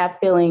our mad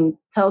feeling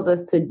tells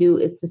us to do,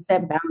 is to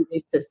set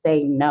boundaries, to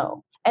say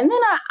no. And then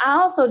I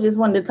also just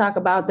wanted to talk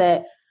about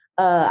that.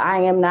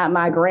 I am not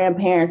my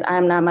grandparents. I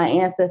am not my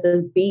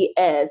ancestors.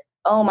 BS.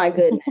 Oh my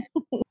goodness.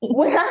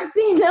 When I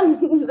see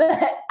them,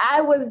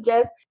 I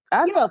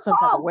felt some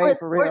type of way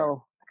for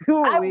real.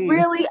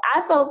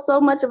 I felt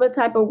so much of a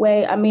type of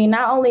way. I mean,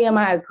 not only am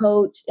I a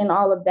coach and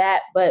all of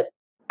that, but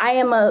I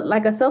am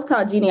a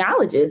self-taught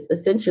genealogist,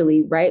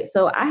 essentially, right?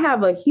 So I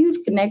have a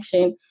huge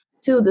connection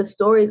to the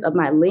stories of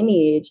my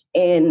lineage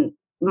and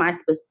my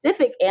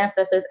specific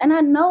ancestors. And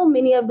I know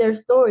many of their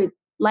stories,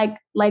 like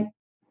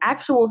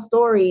actual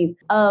stories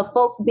of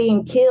folks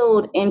being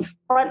killed in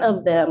front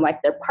of them, like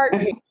their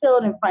partner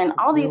killed in front,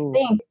 all these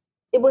things.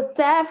 It was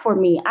sad for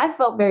me. I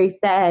felt very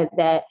sad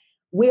that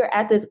we're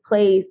at this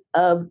place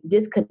of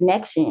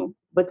disconnection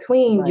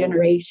between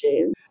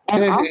generations,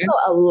 and also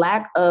a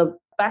lack of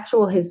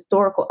factual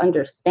historical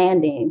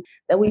understanding,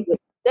 that we would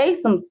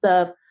say some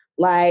stuff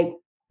like,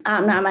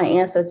 I'm not my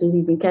ancestors,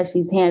 you can catch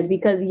these hands.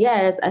 Because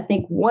yes, I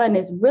think one,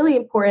 is really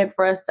important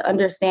for us to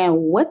understand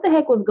what the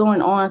heck was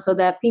going on so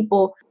that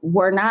people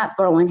were not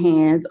throwing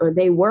hands, or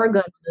they were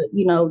going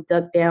to,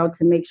 duck down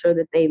to make sure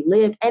that they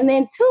lived. And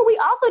then two, we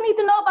also need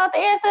to know about the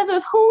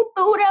ancestors who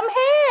threw them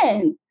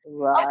hands.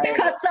 Right.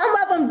 Because some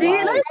of them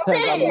did.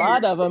 Because a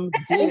lot of them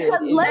did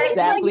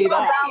exactly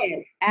that.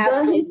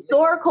 The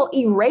historical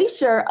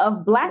erasure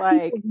of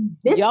Black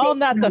people. Y'all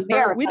not the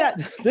first.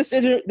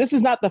 This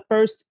is not the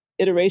first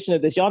iteration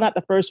of this. Y'all not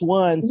the first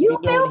ones to be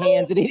throwing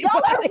hands at anybody.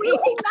 Y'all are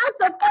really not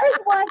the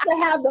first ones to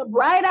have the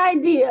bright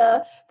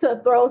idea to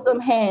throw some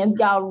hands.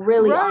 Y'all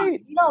really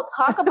aren't. You don't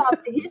talk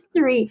about the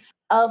history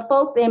of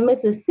folks in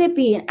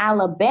Mississippi and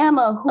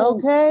Alabama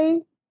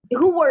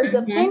who were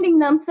defending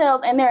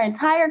themselves and their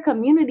entire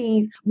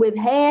communities with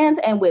hands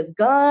and with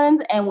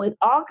guns and with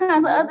all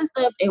kinds of other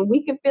stuff. And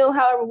we can feel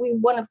however we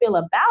want to feel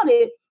about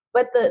it.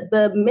 But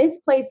the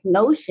misplaced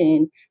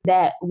notion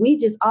that we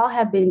just all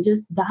have been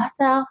just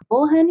docile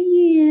for 400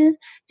 years,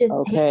 just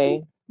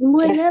taking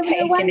whatever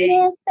the white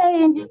man's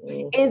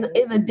saying, is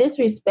a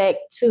disrespect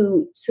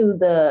to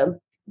the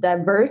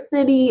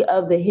diversity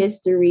of the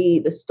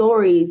history, the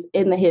stories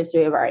in the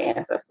history of our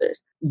ancestors.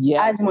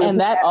 Yes, and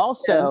that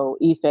also,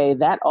 Ife,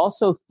 that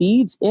also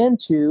feeds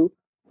into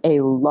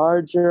a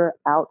larger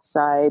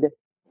outside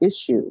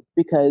issue,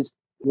 because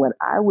when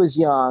I was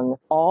young,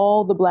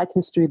 all the Black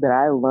history that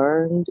I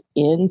learned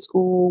in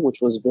school, which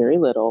was very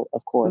little,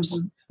 of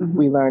course,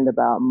 we learned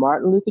about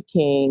Martin Luther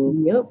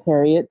King,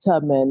 Harriet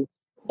Tubman,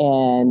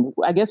 and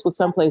I guess with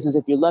some places,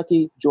 if you're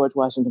lucky, George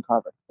Washington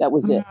Carver. That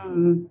was it.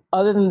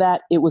 Other than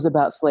that, it was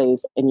about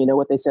slaves. And you know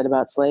what they said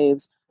about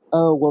slaves?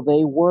 Oh, well,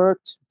 they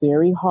worked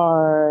very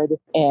hard,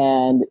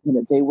 and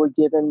they were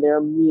given their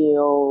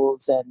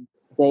meals, and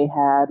they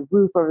had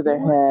roof over their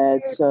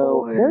heads.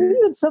 So there are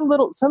even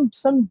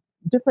some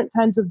different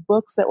kinds of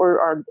books that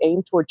are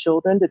aimed toward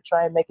children to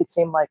try and make it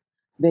seem like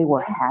they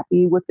were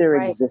happy with their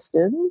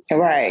existence.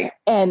 Right.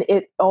 And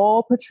it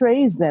all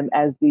portrays them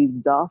as these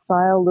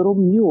docile little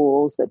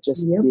mules that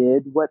just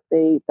did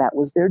that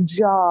was their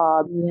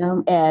job.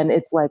 And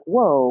it's like,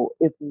 whoa,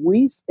 if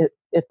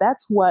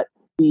that's what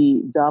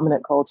the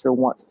dominant culture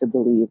wants to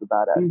believe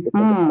about us,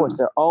 because of course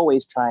they're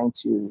always trying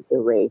to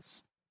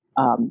erase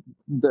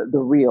the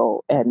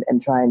real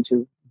and trying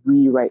to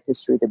rewrite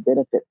history to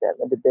benefit them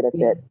and to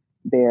benefit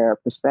their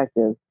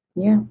perspective.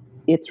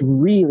 It's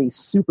really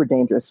super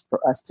dangerous for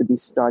us to be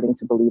starting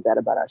to believe that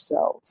about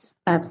ourselves.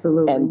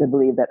 Absolutely. And to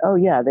believe that, oh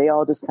yeah, they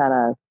all just kind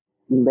of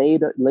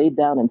laid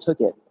down and took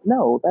it.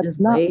 No, that's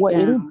not what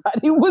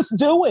anybody was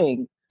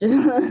doing.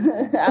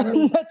 I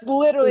mean, that's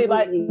literally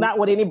not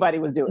what anybody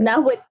was doing.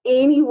 Not what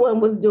anyone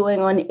was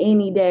doing on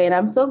any day. And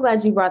I'm so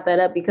glad you brought that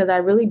up, because I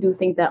really do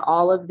think that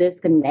all of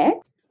this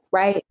connects,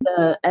 right?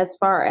 As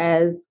far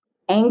as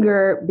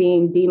anger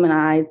being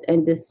demonized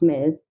and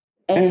dismissed,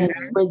 and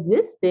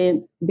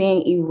resistance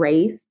being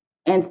erased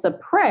and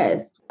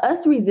suppressed.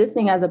 Us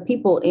resisting as a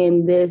people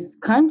in this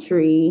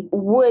country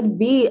would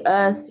be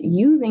us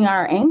using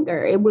our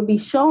anger. It would be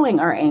showing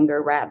our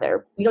anger,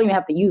 rather. We don't even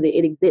have to use it.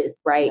 It exists,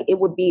 right? Yes. It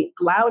would be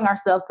allowing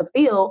ourselves to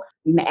feel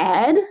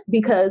mad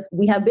because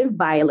we have been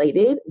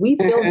violated. We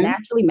feel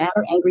naturally mad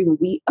or angry when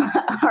we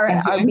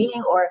are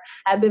being or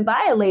have been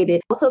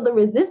violated. So the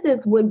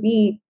resistance would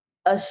be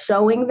us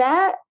showing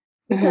that,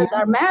 because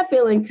our mad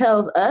feeling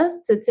tells us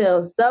to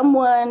tell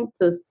someone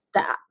to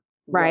stop,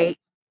 right?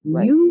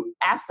 You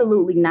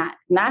absolutely not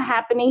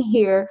happening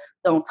here.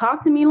 Don't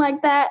talk to me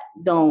like that.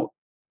 Don't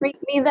treat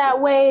me that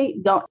way.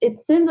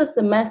 It sends us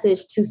a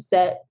message to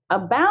set a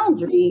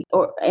boundary,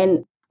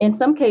 and in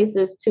some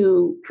cases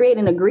to create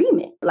an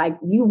agreement. Like,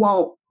 you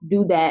won't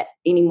do that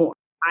anymore.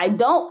 I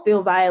don't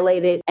feel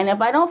violated. And if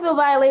I don't feel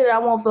violated, I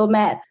won't feel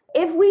mad.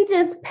 If we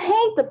just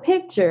paint the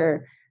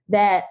picture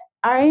that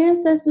our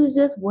ancestors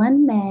just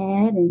weren't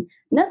mad and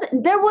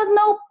nothing, there was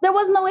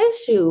no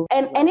issue.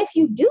 And if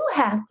you do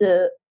have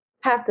to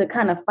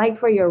kind of fight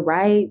for your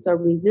rights or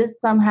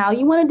resist somehow,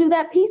 you want to do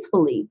that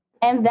peacefully.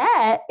 And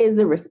that is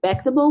a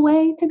respectable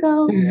way to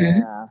go.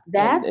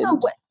 That's a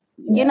way,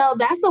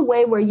 that's a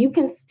way where you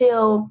can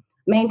still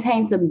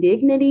maintain some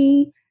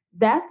dignity.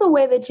 That's a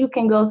way that you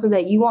can go so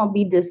that you won't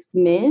be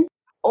dismissed,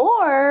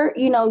 or,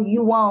 you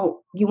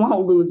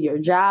won't lose your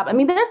job. I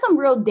mean, there's some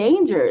real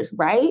dangers,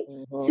 right?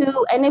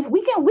 And if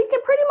we can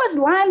pretty much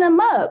line them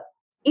up,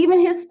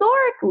 even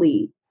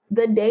historically,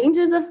 the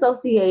dangers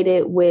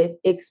associated with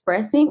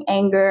expressing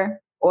anger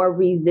or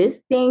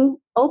resisting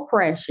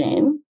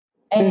oppression,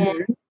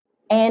 and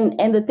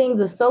the things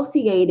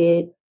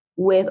associated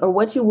with, or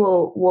what you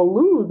will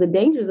lose, the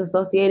dangers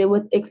associated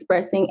with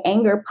expressing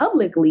anger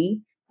publicly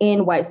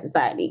in white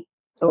society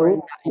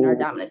or in our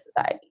dominant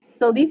society.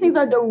 So these things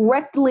are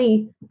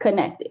directly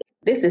connected.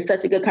 This is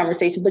such a good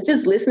conversation, but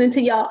just listening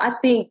to y'all, I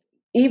think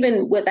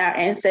even with our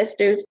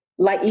ancestors,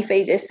 like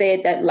Ife just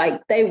said, that like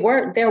they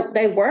were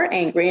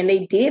angry and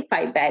they did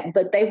fight back,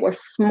 but they were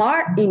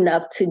smart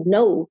enough to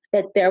know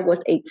that there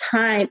was a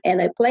time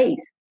and a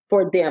place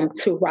for them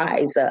to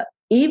rise up.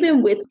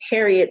 Even with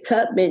Harriet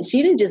Tubman,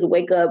 she didn't just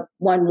wake up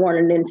one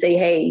morning and say,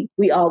 "Hey,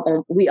 we all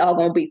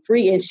gonna be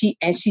free," and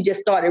she just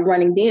started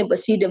running then.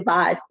 But she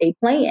devised a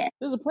plan.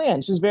 There's a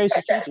plan. She's very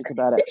strategic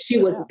about it. She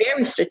was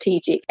very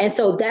strategic, and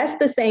so that's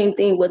the same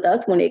thing with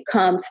us when it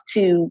comes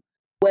to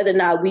whether or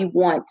not we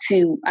want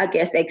to, I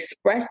guess,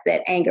 express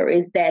that anger,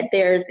 is that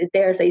there's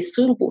a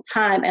suitable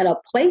time and a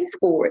place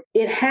for it.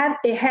 It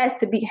has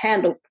to be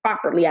handled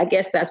properly. I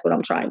guess that's what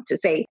I'm trying to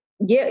say.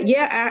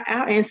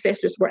 Our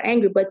ancestors were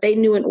angry, but they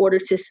knew in order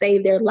to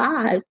save their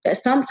lives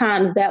that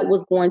sometimes that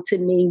was going to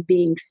mean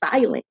being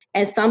silent.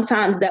 And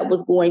sometimes that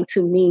was going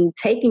to mean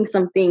taking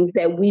some things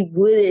that we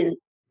wouldn't,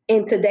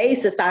 in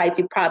today's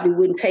society, probably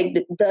wouldn't take.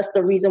 That's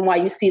the reason why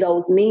you see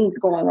those memes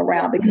going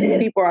around, because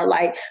people are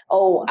like,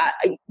 oh,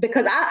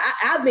 because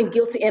I've been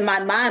guilty in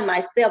my mind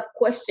myself,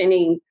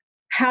 questioning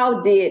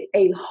how did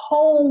a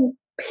whole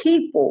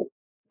people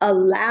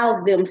allow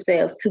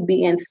themselves to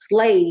be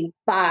enslaved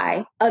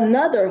by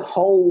another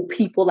whole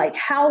people? Like,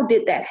 how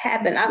did that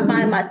happen? I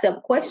find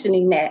myself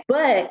questioning that.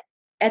 But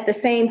at the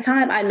same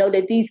time, I know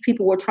that these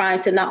people were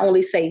trying to not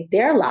only save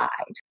their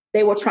lives,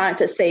 they were trying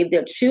to save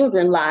their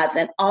children's lives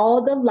and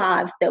all the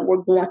lives that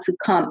were going to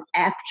come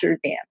after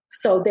them.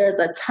 So there's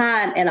a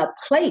time and a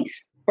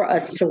place for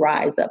us to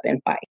rise up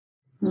and fight.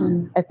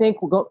 I think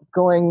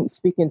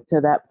speaking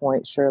to that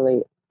point,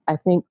 Shirley, I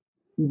think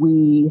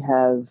we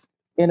have,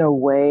 in a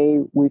way,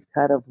 we've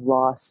kind of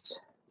lost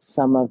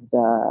some of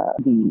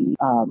the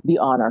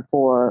honor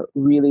for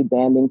really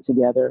banding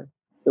together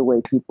the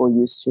way people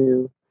used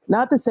to.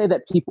 Not to say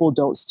that people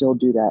don't still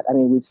do that. I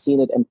mean, we've seen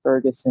it in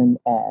Ferguson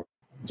and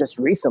just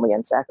recently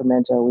in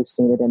Sacramento. We've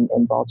seen it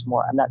in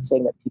Baltimore. I'm not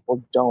saying that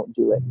people don't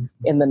do it.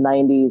 In the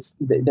 90s,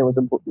 there was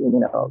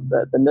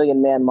the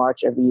Million Man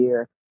March every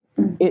year.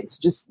 It's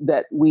just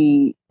that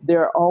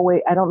there are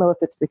always, I don't know if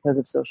it's because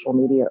of social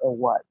media or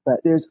what,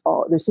 but there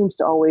seems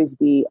to always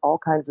be all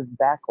kinds of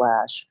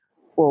backlash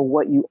for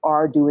what you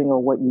are doing or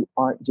what you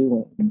aren't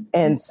doing.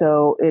 And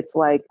so it's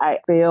like, I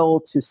fail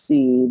to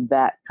see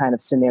that kind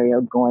of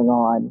scenario going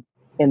on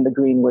in the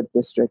Greenwood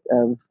district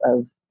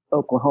of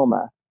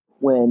Oklahoma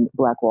when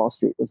Black Wall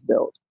Street was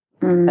built.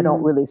 I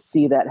don't really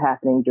see that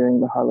happening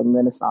during the Harlem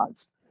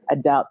Renaissance. I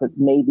doubt that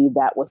maybe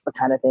that was the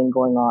kind of thing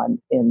going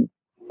on in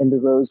the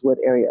Rosewood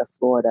area of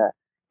Florida.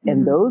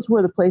 And those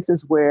were the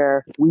places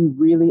where we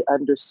really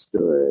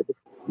understood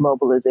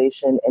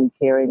mobilization and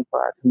caring for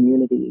our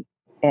community.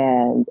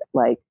 And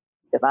like,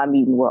 if I'm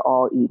eating, we're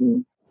all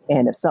eating.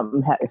 And if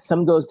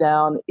something goes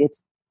down, if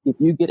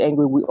you get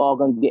angry, we all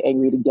going to get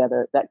angry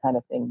together, that kind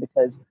of thing,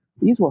 because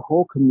these were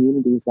whole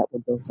communities that were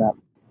built up.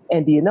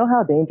 And do you know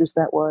how dangerous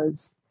that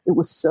was? It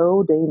was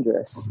so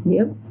dangerous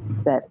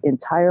that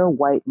entire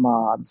white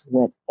mobs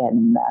went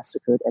and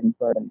massacred and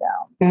burned them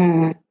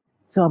down.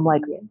 So I'm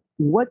like,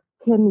 what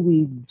can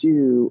we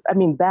do? I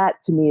mean,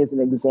 that to me is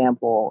an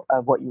example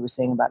of what you were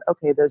saying about,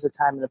 okay, there's a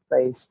time and a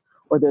place,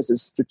 or there's a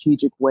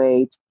strategic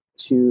way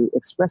to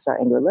express our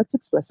anger. Let's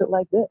express it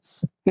like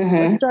this.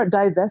 Let's start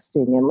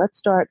divesting and let's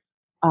start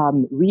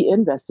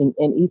reinvesting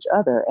in each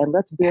other. And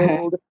let's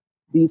build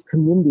these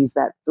communities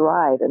that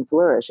thrive and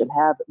flourish and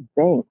have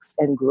banks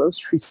and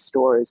grocery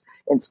stores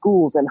and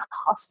schools and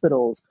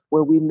hospitals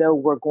where we know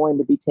we're going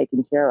to be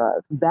taken care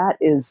of. That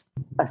is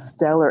a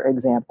stellar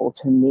example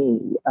to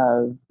me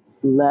of,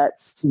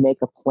 let's make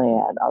a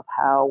plan of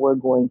how we're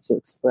going to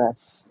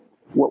express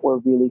what we're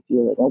really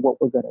feeling and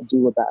what we're going to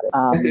do about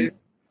it.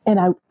 And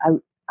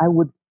I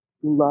would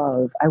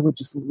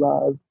just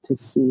love to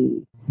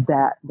see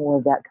that, more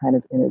of that kind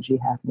of energy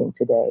happening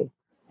today.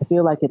 I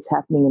feel like it's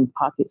happening in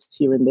pockets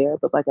here and there,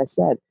 but like I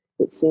said,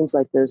 it seems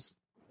like there's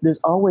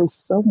always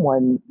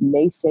someone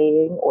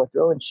naysaying or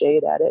throwing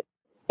shade at it.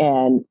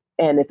 And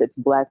if it's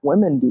Black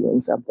women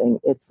doing something,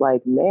 it's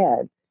like,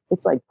 man,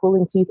 it's like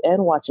pulling teeth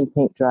and watching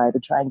paint dry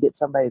to try and get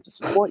somebody to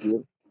support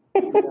you.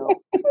 You know,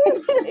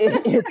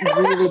 it's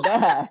really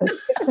bad.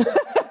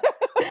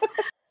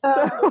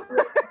 So,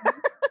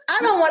 I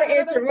don't want to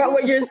interrupt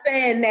what you're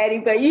saying, Natty,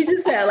 but you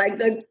just had like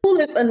the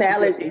coolest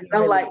analogies.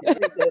 I'm like,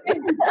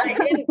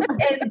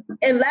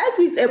 in last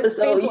week's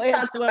episode, painful you and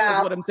talked slow about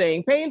is what I'm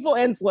saying. Painful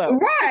and slow.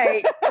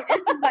 Right.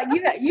 It's just like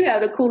you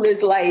have the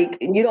coolest, like,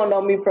 you don't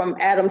know me from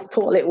Adam's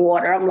toilet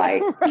water. I'm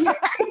like,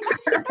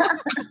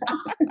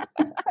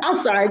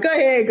 I'm sorry. Go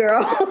ahead,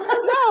 girl.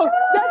 No,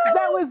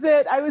 that was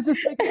it. I was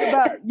just thinking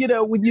about,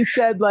 when you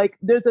said like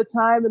there's a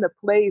time and a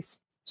place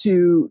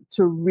to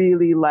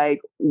really like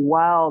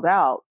wild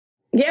out.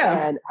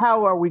 Yeah. And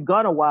how are we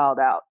gonna wild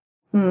out?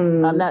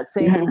 I'm not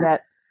saying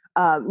that,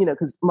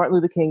 because Martin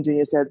Luther King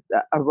Jr. said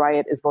a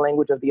riot is the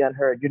language of the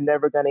unheard. You're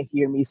never gonna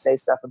hear me say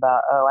stuff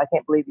about, oh, I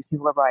can't believe these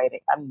people are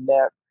rioting.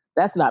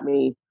 That's not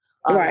me,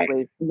 honestly.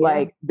 Right.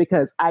 Like,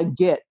 because I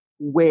get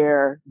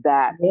where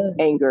that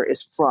anger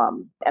is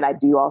from. And I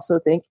do also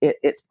think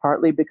it's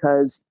partly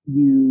because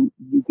you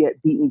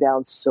get beaten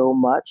down so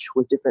much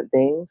with different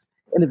things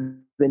and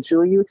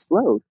eventually you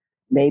explode.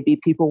 Maybe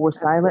people were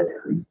silent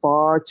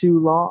far too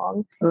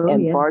long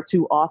far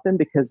too often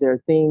because there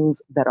are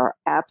things that are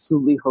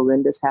absolutely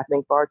horrendous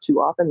happening far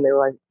too often. They were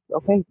like,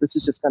 okay, this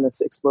is just going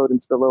to explode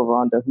and spill over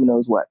onto who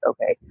knows what.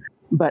 Okay.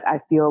 But I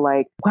feel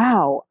like,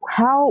 wow,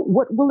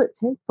 what will it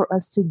take for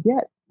us to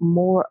get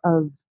more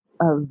of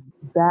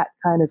that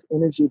kind of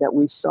energy that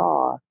we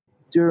saw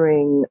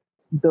during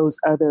those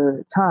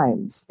other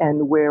times,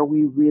 and where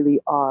we really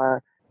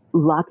are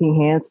locking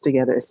hands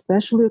together,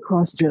 especially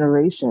across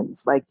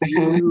generations. Like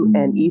you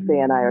and Ife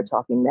and I are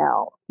talking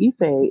now.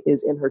 Ife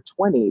is in her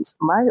 20s.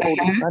 My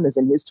oldest son is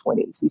in his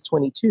 20s. He's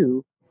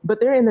 22, but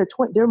they're in their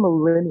 20s. They're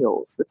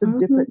millennials. That's a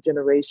different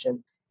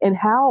generation. And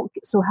how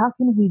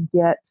can we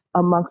get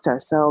amongst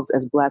ourselves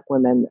as Black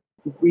women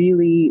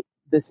really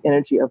this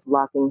energy of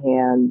locking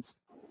hands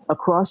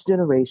across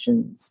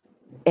generations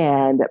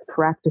and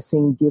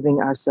practicing giving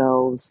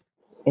ourselves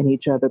and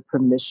each other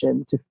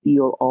permission to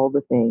feel all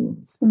the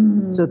things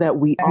so that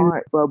we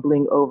aren't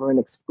bubbling over and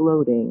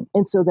exploding.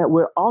 And so that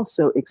we're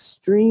also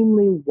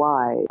extremely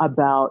wise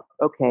about,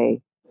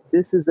 okay,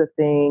 this is a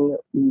thing,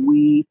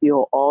 we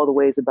feel all the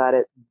ways about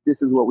it.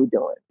 This is what we're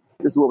doing.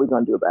 This is what we're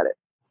going to do about it.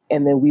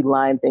 And then we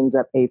line things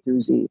up A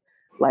through Z,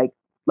 like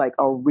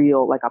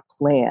a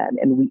plan,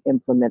 and we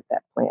implement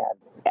that plan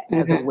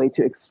as a way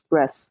to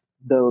express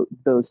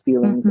those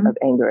feelings of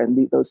anger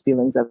and those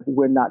feelings of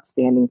we're not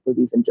standing for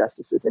these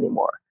injustices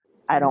anymore.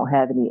 I don't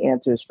have any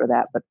answers for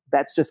that, but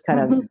that's just kind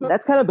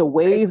of the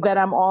wave that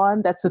I'm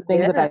on. That's the thing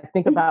that I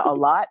think about a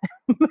lot.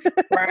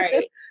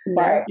 Right.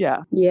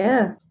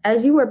 Yeah.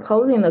 As you were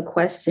posing the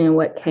question,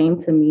 what came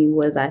to me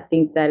was I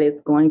think that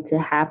it's going to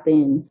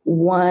happen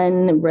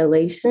one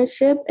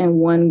relationship and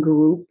one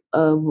group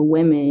of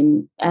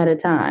women at a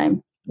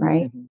time,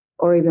 right?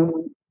 Or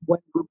even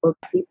one group of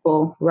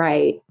people,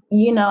 right?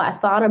 I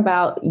thought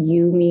about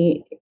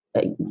me,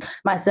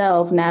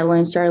 myself, Natalie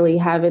and Shirley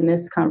having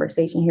this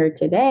conversation here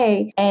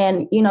today.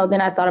 And,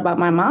 then I thought about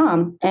my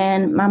mom,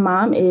 and my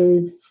mom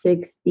is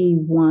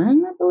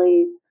 61, I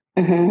believe.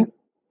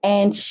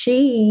 And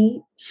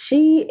she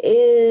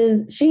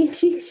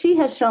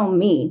has shown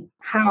me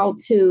how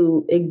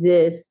to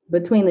exist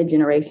between the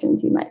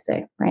generations, you might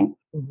say, right?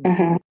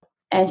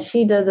 And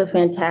she does a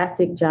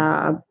fantastic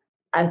job,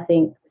 I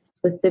think,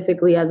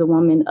 specifically as a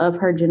woman of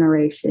her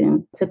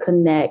generation, to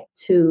connect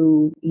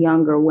to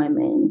younger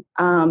women.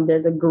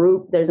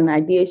 There's an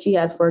idea she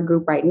has for a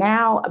group right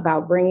now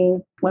about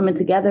bringing women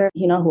together,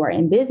 who are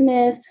in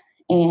business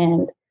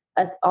and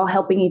us all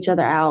helping each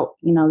other out,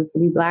 this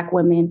will be Black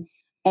women.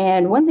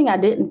 And one thing I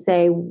didn't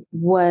say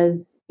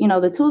was,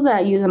 the tools that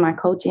I use in my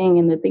coaching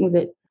and the things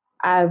that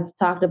I've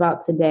talked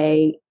about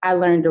today, I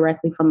learned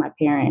directly from my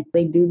parents.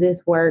 They do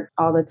this work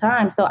all the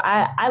time. So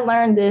I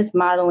learned this,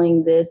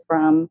 modeling this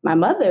from my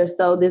mother.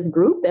 So this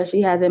group that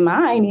she has in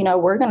mind,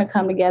 we're going to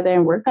come together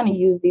and we're going to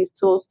use these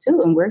tools too.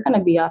 And we're going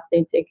to be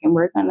authentic and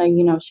we're going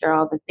to, share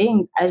all the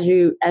things as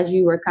you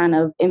were kind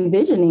of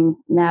envisioning,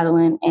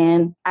 Madeline.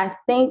 And I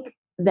think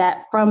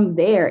that from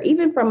there,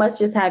 even from us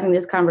just having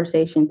this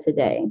conversation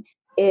today,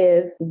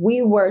 if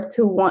we were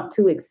to want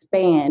to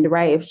expand,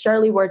 right? If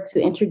Shirley were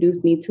to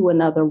introduce me to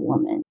another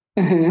woman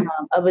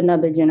of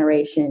another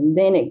generation,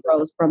 then it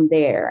grows from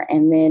there.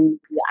 And then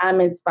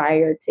I'm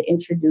inspired to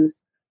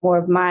introduce more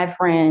of my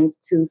friends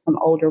to some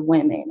older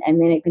women. And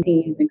then it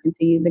continues and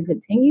continues and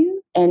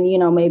continues. And,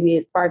 maybe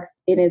it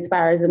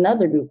inspires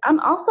another group.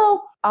 I'm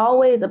also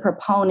always a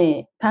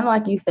proponent, kind of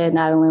like you said,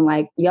 Madeline,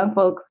 like young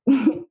folks,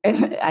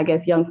 I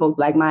guess young folks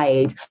like my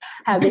age,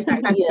 have this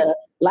idea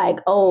like,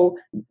 oh,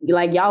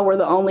 like we were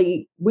the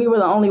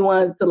only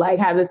ones to like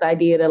have this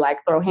idea to like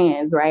throw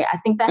hands, right? I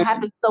think that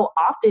happens so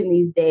often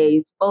these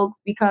days. Folks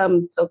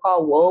become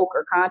so-called woke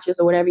or conscious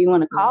or whatever you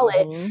want to call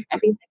it, and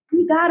be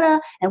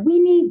like, we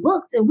need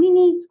books and we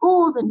need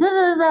schools and da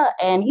da da.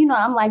 And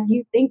I'm like,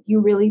 you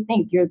really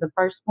think you're the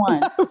first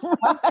one?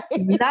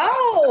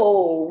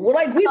 No,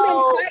 like we've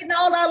been fighting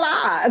all our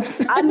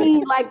lives. I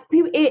mean, like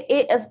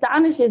it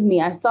astonishes me.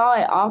 I saw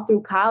it all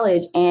through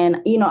college, and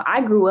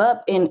I grew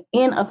up in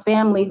a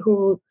family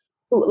who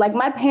like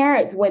my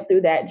parents went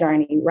through that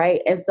journey,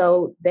 right? And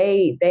so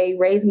they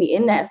raised me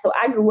in that. So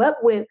I grew up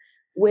with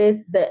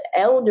the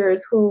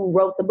elders who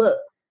wrote the books.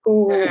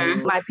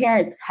 My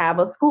parents have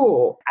a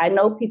school. I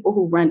know people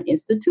who run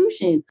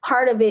institutions.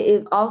 Part of it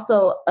is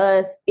also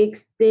us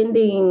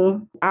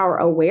extending our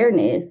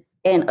awareness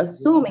and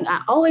assuming.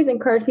 I always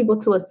encourage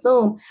people to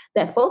assume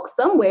that folks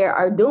somewhere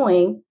are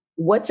doing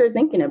what you're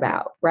thinking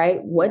about,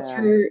 right? What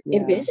you're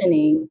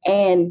envisioning,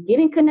 and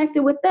getting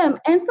connected with them.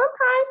 And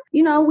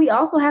sometimes, we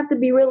also have to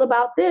be real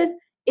about this.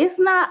 It's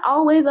not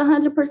always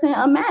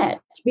 100% a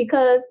match,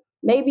 because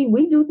maybe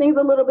we do things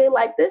a little bit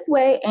like this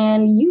way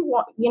and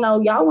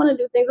y'all want to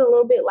do things a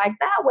little bit like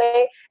that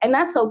way. And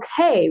that's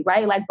okay,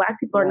 right? Like Black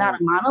people are not a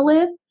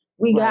monolith.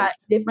 We got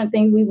different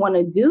things we want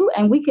to do,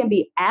 and we can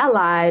be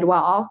allied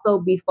while also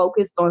being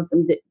focused on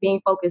some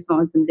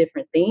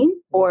different things,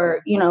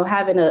 or,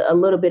 having a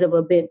little bit of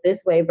a bit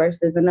this way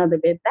versus another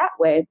bit that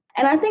way.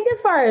 And I think as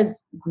far as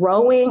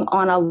growing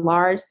on a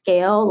large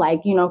scale,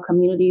 like,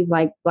 communities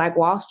like Black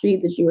Wall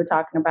Street that you were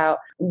talking about,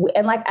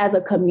 and like as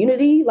a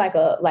community, like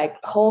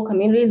whole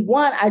communities,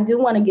 one, I do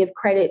want to give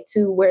credit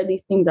to where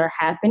these things are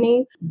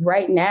happening.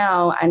 Right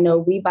now, I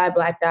know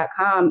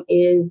WeBuyBlack.com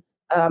is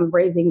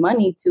raising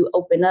money to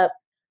open up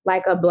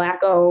like a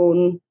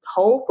Black-owned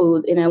Whole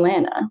Foods in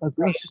Atlanta.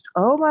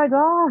 Oh my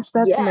gosh,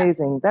 that's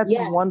amazing. That's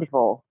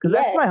wonderful, because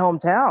that's my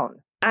hometown.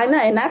 I know,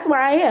 and that's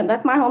where I am.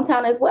 That's my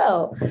hometown as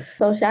well.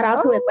 So shout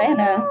out to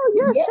Atlanta.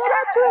 Yeah, shout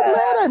out to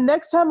Atlanta.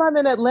 Next time I'm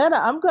in Atlanta,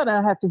 I'm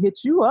gonna have to hit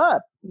you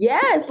up.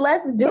 Yes,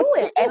 let's do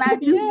it. And I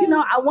do,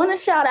 Yes. I want to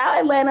shout out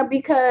Atlanta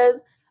because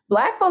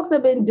Black folks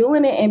have been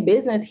doing it in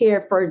business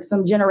here for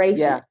some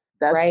generations. Yeah,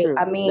 that's right? true.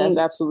 I mean, that's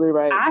absolutely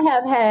right. I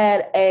have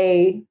had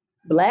a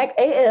Black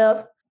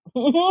AF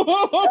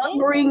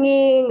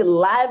upbringing,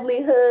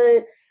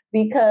 livelihood,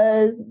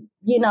 because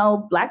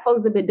Black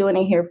folks have been doing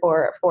it here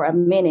for a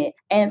minute.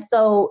 And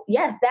so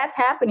yes, that's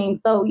happening.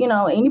 So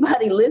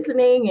anybody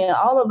listening and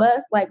all of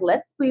us, like,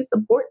 let's please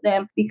support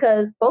them,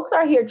 because folks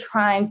are here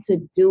trying to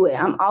do it.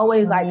 I'm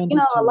always like,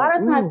 a lot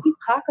of times we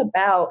talk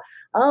about,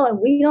 oh, and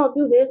we don't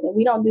do this and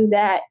we don't do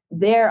that.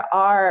 There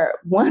are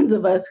ones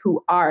of us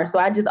who are. So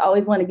I just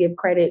always want to give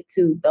credit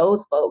to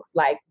those folks.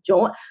 Like,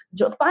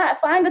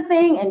 find a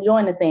thing and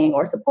join a thing,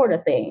 or support a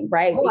thing,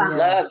 right? Oh, I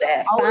love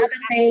that. Find a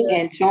thing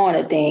and join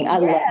a thing. I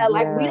love that.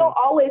 Like, we don't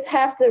always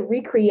have to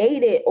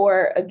recreate it,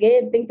 or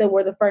again think that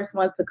we're the first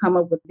ones to come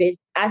up with it.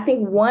 I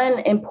think one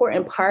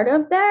important part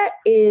of that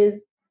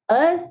is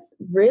us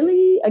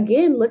really,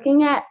 again,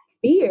 looking at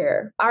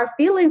fear. Our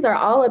feelings are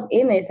all up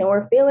in this, and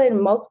we're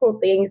feeling multiple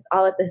things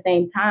all at the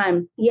same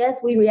time. Yes,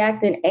 we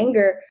react in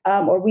anger,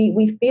 or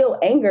we feel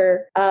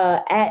anger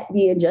at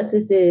the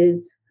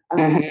injustices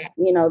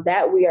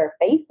that we are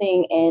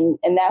facing, and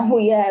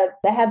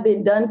that have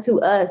been done to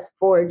us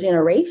for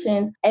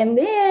generations. And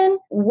then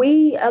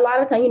we, a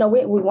lot of time,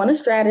 we want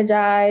to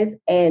strategize,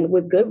 and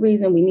with good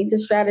reason. We need to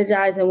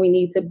strategize and we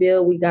need to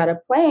build. We got a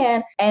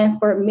plan. And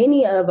for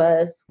many of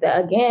us,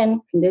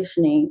 again,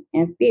 conditioning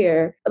and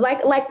fear,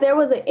 like there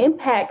was an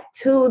impact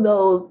to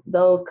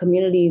those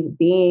communities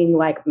being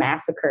like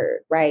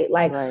massacred, right?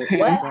 Like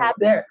what happened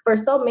there for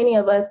so many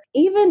of us,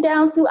 even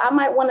down to, I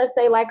might want to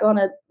say, like on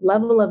a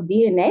level of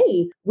DNA.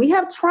 We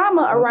have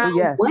trauma around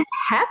what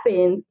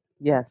happens.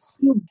 Yes.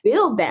 You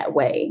build that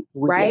way,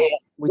 right?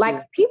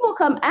 People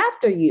come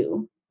after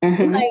you,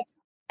 and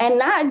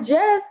not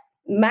just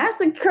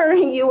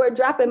massacring you or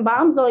dropping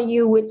bombs on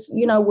you, which,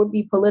 would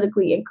be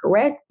politically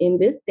incorrect in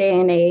this day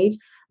and age,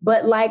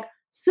 but like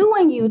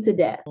suing you to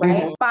death,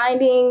 right?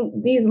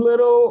 Finding these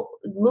little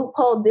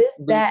loopholes,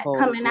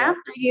 coming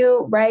after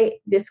you, right?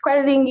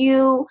 Discrediting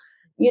you,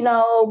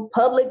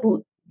 public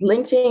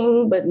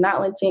lynching, but not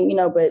lynching,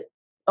 but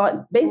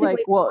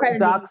basically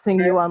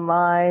doxing you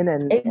online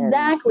and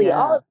exactly.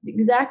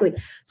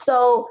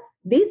 So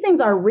these things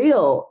are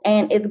real,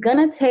 and it's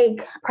gonna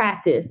take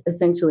practice,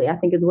 essentially, I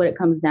think is what it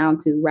comes down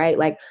to, right?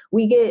 Like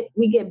we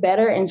get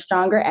better and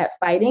stronger at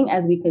fighting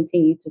as we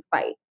continue to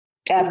fight.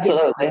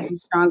 Absolutely. And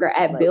stronger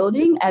at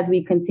building as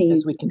we continue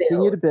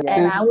to build.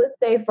 And I would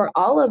say for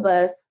all of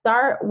us,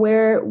 start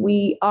where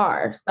we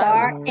are.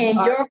 Start in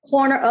your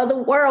corner of the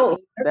world.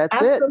 That's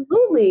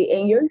Absolutely.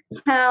 In your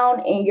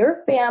town, in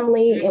your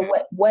family, in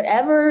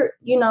whatever,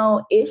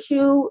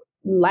 issue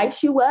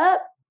lights you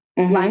up,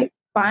 like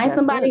find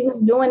somebody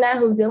who's doing that,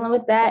 who's dealing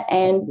with that,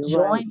 and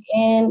join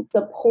in,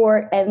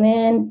 support, and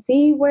then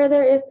see where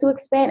there is to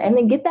expand, and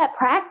then get that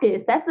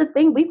practice. That's the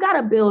thing. We've got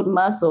to build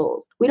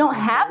muscles. We don't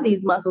have these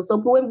muscles. So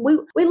when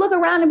we look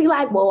around and be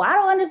like, well, I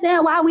don't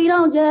understand why we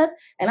don't just,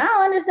 and I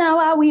don't understand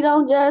why we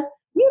don't just,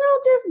 you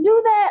don't just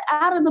do that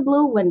out of the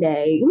blue one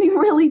day. We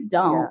really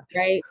don't,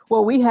 right?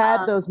 Well, we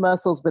had those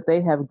muscles, but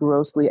they have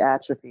grossly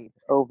atrophied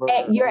over.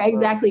 You're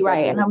exactly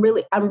right. And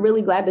I'm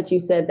really glad that you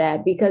said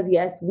that, because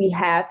yes, we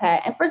have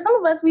had, and for some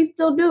of us, we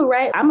still do,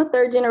 right? I'm a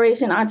third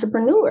generation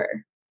entrepreneur,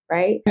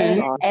 right?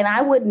 And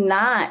I would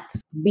not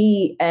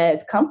be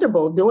as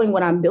comfortable doing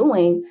what I'm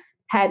doing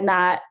had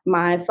not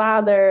my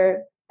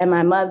father and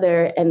my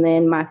mother, and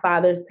then my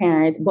father's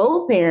parents,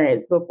 both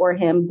parents before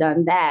him,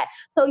 done that.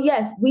 So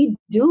yes, we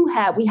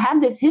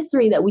have this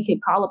history that we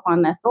could call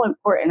upon. That's so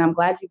important. I'm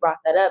glad you brought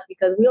that up,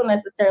 because we don't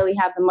necessarily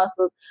have the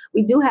muscles.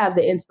 We do have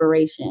the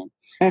inspiration.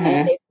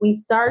 And if we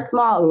start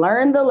small,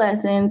 learn the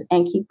lessons,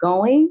 and keep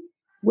going,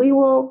 we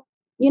will,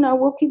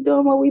 we'll keep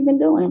doing what we've been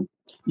doing.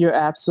 You're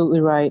absolutely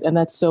right. And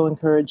that's so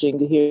encouraging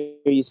to hear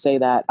you say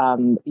that.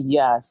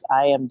 Yes,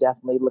 I am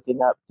definitely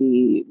looking up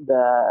the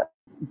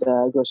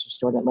grocery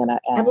store in Atlanta.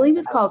 I believe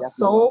it's called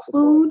Soul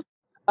Food.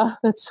 Oh,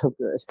 that's so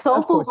good.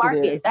 Soul Food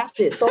Market. That's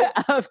it.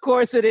 Of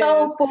course it is.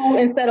 Soul Food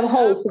instead of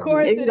Whole Food. Of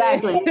course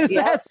exactly. It is.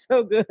 Yep. That's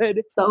so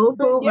good. Soul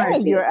Food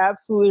Market. You're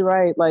absolutely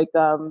right. Like,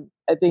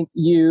 I think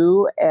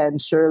you and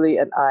Shirley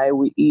and I,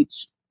 we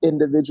each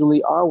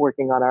individually are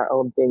working on our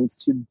own things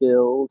to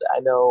build.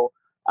 I know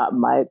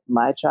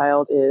my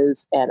child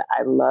is, and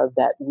I love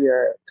that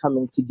we're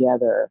coming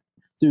together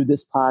through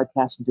this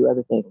podcast and through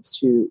other things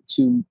to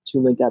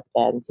link up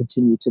and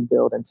continue to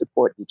build and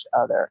support each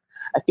other.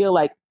 I feel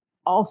like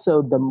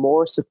also the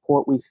more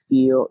support we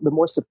feel, the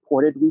more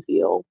supported we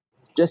feel,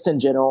 just in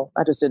general,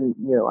 not just in,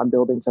 I'm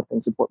building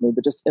something, support me,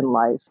 but just in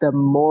life, the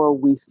more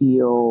we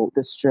feel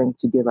the strength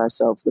to give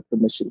ourselves the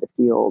permission to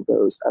feel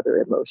those other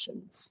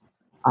emotions.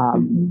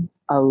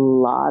 A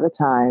lot of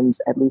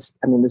times,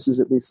 this is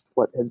at least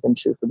what has been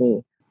true for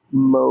me.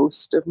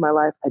 Most of my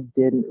life, I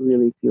didn't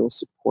really feel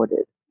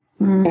supported.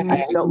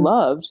 I felt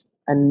loved,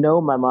 I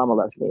know my mama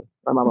loved me.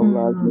 My mama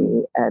loved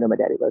me, and I know my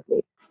daddy loved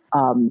me.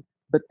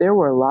 But there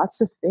were lots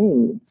of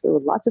things. There were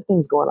lots of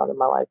things going on in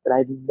my life that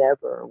I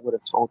never would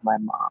have told my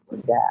mom or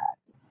dad.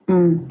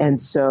 And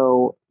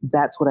so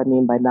that's what I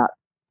mean by not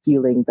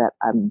feeling that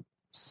I'm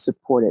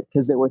supported,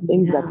 because there were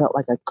things that I felt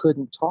like I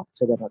couldn't talk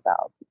to them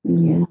about.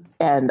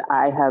 And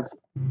I've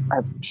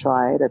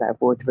tried and I've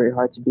worked very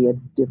hard to be a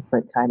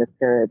different kind of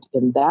parent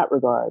in that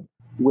regard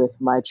with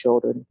my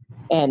children.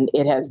 And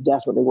it has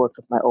definitely worked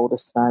with my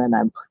oldest son, and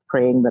I'm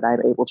praying that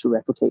I'm able to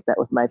replicate that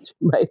with my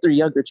 3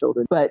 younger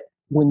children. But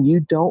when you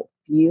don't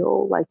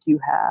feel like you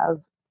have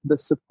the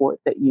support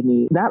that you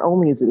need, not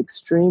only is it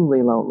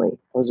extremely lonely,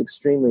 I was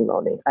extremely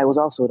lonely. I was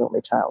also an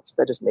only child, so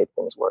that just made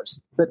things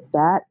worse. But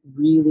that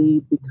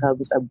really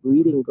becomes a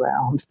breeding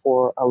ground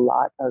for a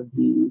lot of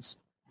these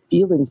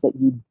feelings that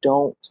you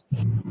don't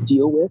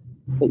deal with,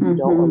 that you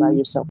don't allow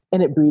yourself.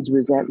 And it breeds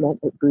resentment.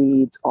 It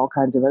breeds all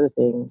kinds of other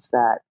things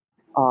that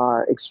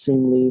are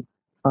extremely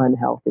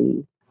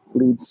unhealthy,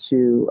 leads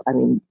to,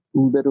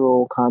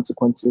 literal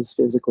consequences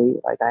physically.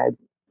 Like I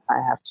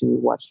have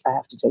to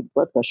take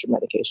blood pressure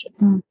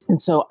medication.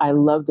 And so I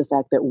love the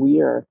fact that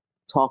we are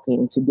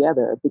talking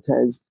together,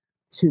 because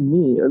to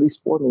me, or at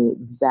least for me,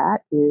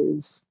 that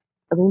is,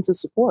 it's a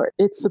support.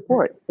 It's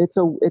support. It's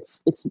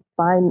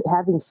fine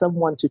having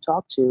someone to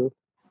talk to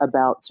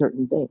about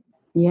certain things.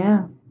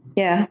 Yeah.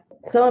 Yeah.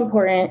 So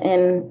important.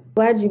 And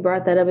glad you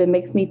brought that up. It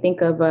makes me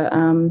think of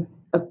a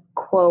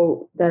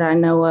quote that I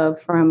know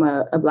of from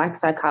a Black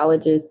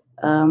psychologist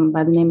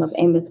by the name of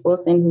Amos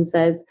Wilson, who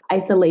says,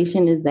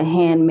 isolation is the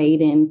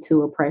handmaiden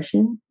to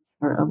oppression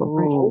or of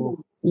oppression.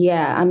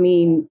 Yeah.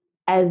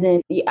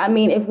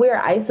 If we're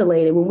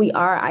isolated, when we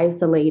are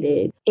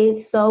isolated,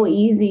 it's so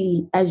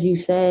easy, as you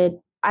said,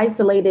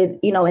 isolated,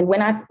 and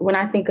when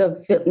I think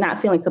of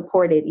not feeling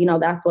supported,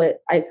 that's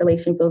what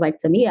isolation feels like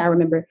to me. I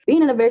remember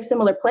being in a very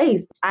similar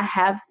place. I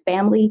have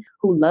family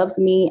who loves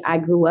me. I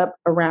grew up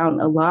around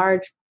a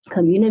large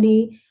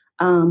community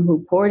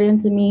who poured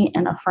into me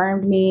and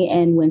affirmed me.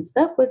 And when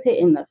stuff was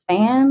hitting the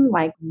fan,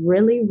 like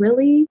really,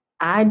 really,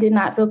 I did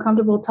not feel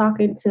comfortable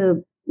talking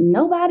to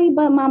nobody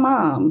but my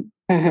mom.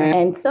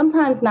 And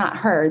sometimes not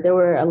her.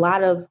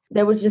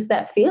 There was just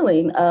that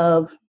feeling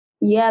of,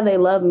 yeah, they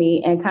love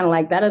me, and kind of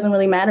like, that doesn't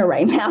really matter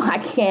right now. I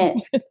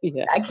can't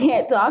I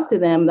can't talk to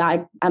them.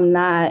 I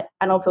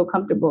don't feel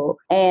comfortable.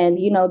 And,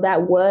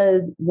 that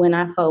was when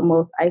I felt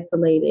most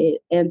isolated.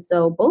 And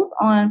so both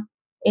on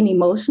an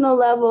emotional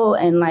level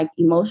and like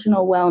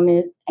emotional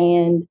wellness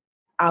and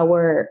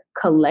our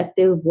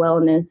collective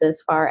wellness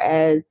as far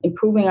as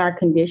improving our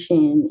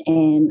condition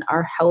and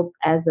our health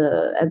as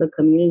a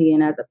community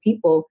and as a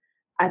people,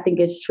 I think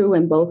it's true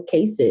in both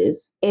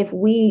cases. If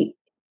we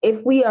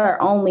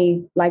are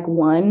only like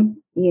one,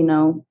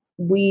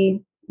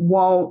 we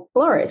won't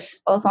flourish,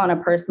 both on a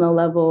personal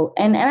level.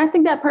 And I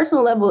think that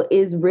personal level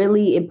is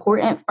really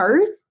important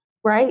first,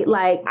 right?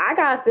 Like, I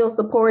gotta feel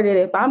supported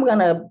if I'm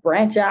gonna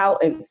branch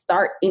out and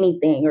start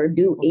anything or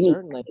do anything,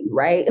 certainly.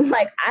 Right?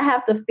 Like, I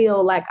have to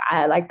feel like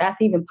that's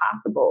even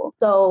possible.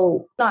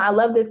 So I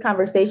love this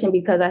conversation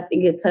because I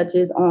think it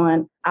touches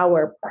on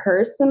our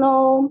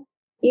personal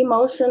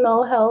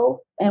emotional health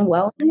and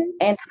wellness,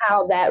 and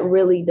how that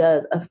really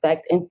does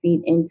affect and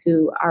feed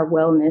into our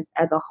wellness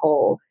as a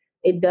whole.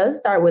 It does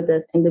start with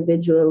us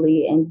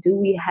individually, and do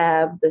we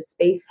have the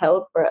space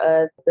held for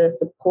us to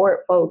support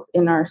folks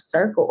in our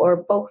circle,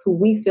 or folks who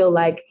we feel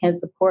like can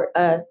support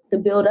us to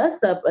build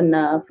us up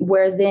enough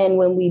where then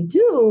when we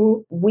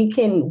do, we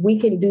can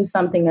do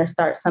something or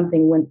start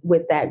something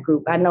with that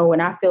group. I know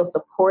when I feel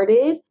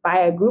supported by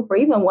a group or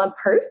even one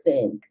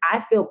person,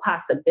 I feel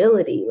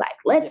possibility, like,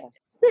 let's do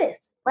this.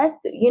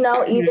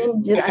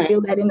 Even just, I feel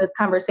that in this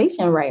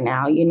conversation right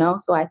now,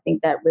 so I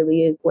think that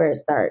really is where it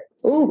starts.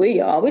 Oh, we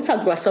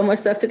talked about so much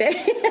stuff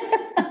today. We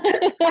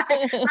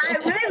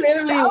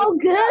literally, so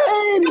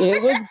good.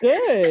 It was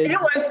good. It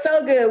was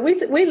so good.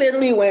 We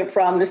literally went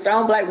from the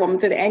strong Black woman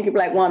to the angry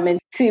Black woman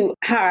to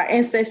how our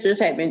ancestors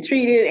have been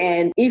treated,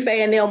 and Ife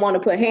and them want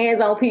to put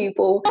hands on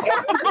people.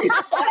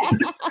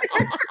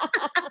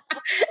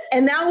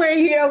 And now we're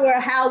here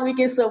where how we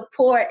can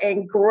support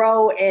and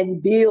grow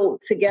and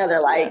build together.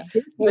 Like,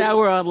 now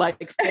we're on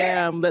like,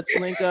 fam, let's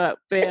link up,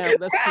 fam,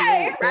 let's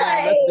create,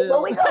 fam, let's build.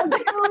 What we gonna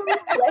do?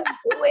 Let's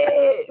do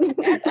it.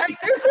 Like,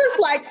 this was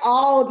like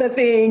all the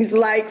things,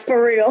 like,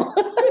 for real.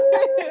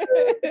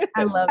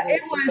 I love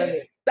it.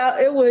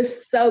 It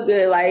was so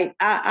good. Like,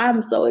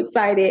 I'm so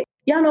excited.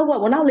 Y'all know what?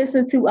 When I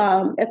listen to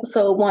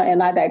episode 1,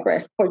 and I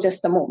digress for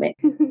just a moment,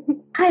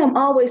 I am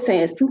always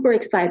saying super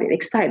excited,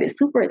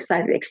 super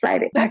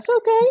excited. That's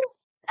okay.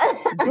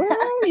 Girl,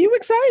 you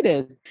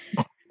excited.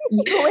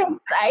 You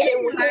excited.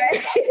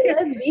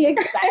 Let's be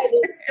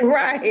excited.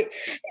 Right.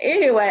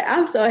 Anyway,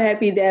 I'm so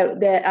happy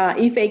that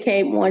Ife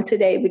came on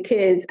today,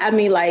 because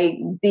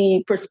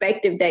the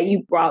perspective that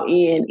you brought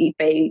in,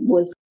 Ife,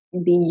 was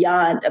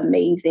beyond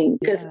amazing.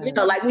 Because, you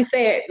know, like we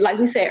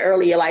said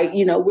earlier, like,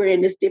 you know, we're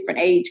in this different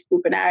age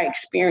group and our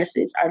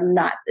experiences are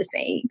not the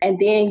same. And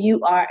then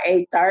you are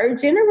a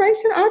third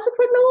generation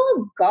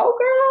entrepreneur. Go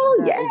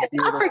girl. Yes.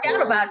 I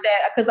forgot about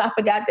that because I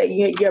forgot that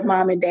your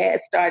mom and dad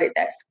started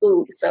that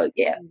school. So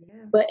yeah.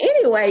 But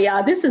anyway,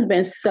 y'all, this has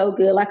been so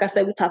good. Like I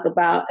said, we talked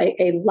about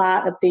a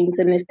lot of things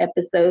in this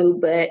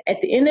episode, but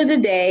at the end of the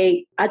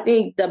day, I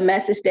think the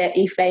message that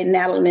Ife,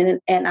 Natalie,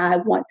 and I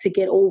want to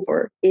get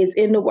over is,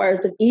 in the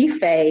words of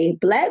Ife,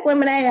 Black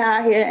women ain't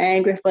out here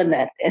angry for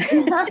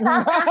nothing.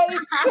 Right?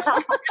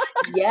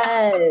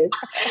 Yes.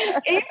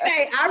 Ife,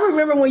 I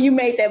remember when you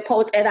made that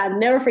post, and I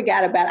never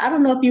forgot about it. I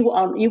don't know if you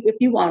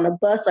were on a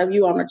bus or if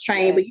you were on a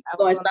train, but you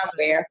were going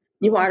somewhere.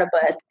 You were on a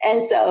bus,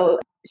 and so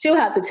she'll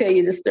have to tell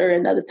you the story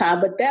another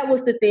time. But that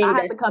was the thing. I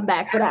have to come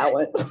back for that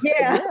one.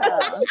 Yeah.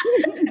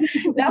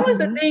 That was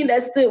the thing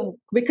that stood,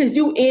 because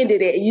you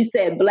ended it. You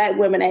said Black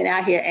women ain't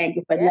out here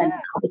angry for nothing.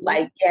 I was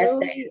like, yes,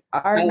 they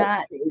are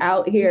not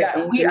out here.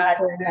 We are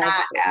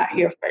not out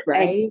here for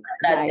nothing.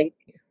 Like,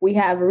 we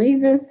have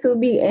reasons to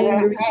be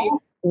angry.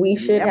 We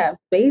should have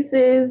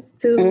spaces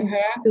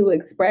to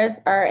express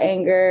our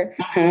anger.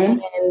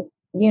 And,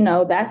 you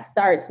know, that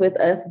starts with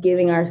us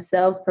giving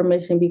ourselves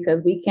permission,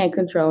 because we can't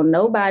control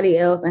nobody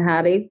else and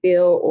how they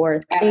feel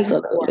or think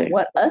or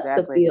want us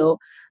to feel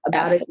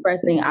about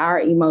expressing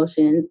our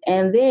emotions.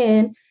 And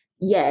then,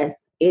 yes,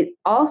 it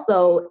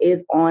also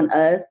is on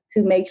us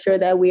to make sure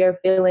that we are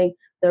feeling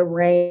the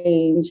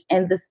range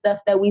and the stuff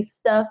that we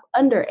stuff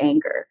under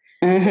anger.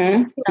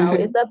 You know,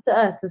 it's up to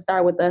us to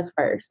start with us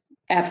first.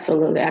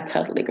 Absolutely. I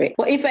totally agree.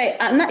 Well, Ife,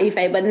 not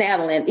Ife, but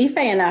Natalie, Ife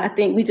and I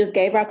think we just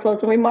gave our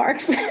closing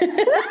remarks.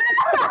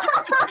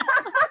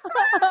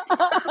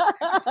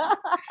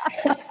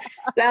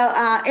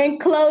 So in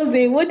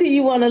closing, what do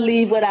you want to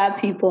leave with our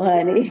people,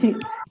 honey?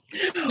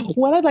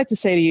 What I'd like to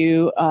say to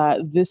you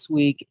this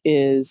week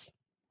is,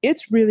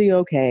 it's really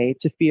okay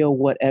to feel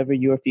whatever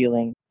you're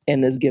feeling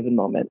in this given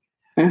moment.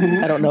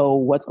 I don't know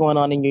what's going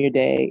on in your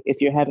day. If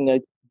you're having a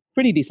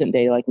pretty decent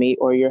day like me,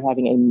 or you're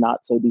having a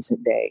not so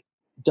decent day,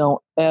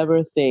 don't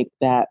ever think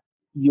that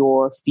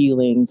your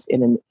feelings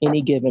in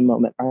any given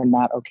moment are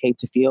not okay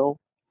to feel.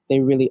 They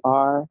really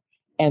are.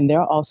 And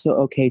they're also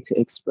okay to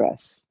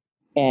express.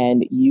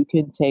 And you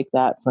can take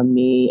that from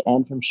me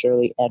and from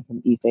Shirley and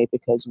from Ife,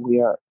 because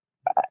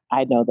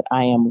I know that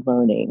I am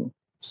learning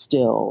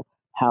still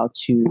how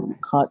to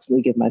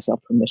constantly give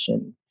myself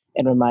permission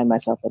and remind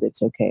myself that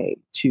it's okay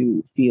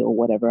to feel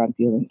whatever I'm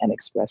feeling and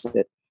express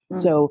it.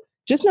 So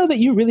just know that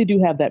you really do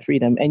have that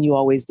freedom, and you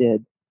always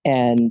did.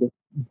 And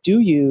do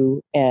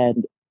you,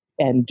 and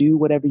do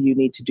whatever you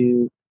need to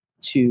do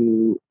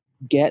to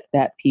get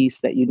that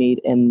peace that you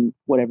need in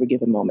whatever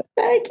given moment.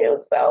 Thank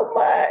you so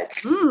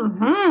much.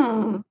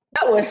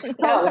 That was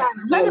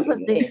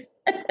 100%.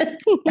 That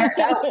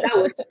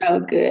was so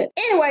good.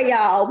 Anyway,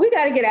 y'all, we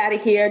got to get out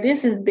of here.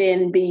 This has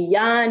been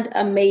beyond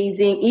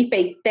amazing.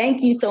 Ife,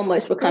 thank you so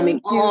much for coming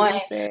on.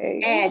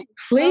 And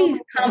please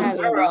come,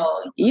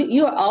 girl.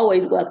 You're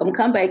always welcome.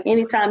 Come back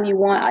anytime you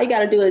want. All you got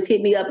to do is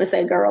hit me up and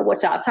say, girl,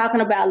 what y'all talking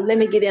about? Let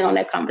me get in on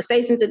that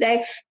conversation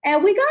today.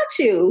 And we got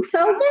you.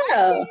 So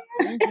yeah,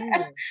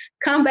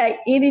 come back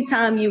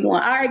anytime you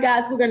want. All right,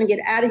 guys, we're going to get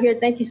out of here.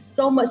 Thank you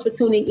so much for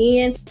tuning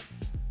in.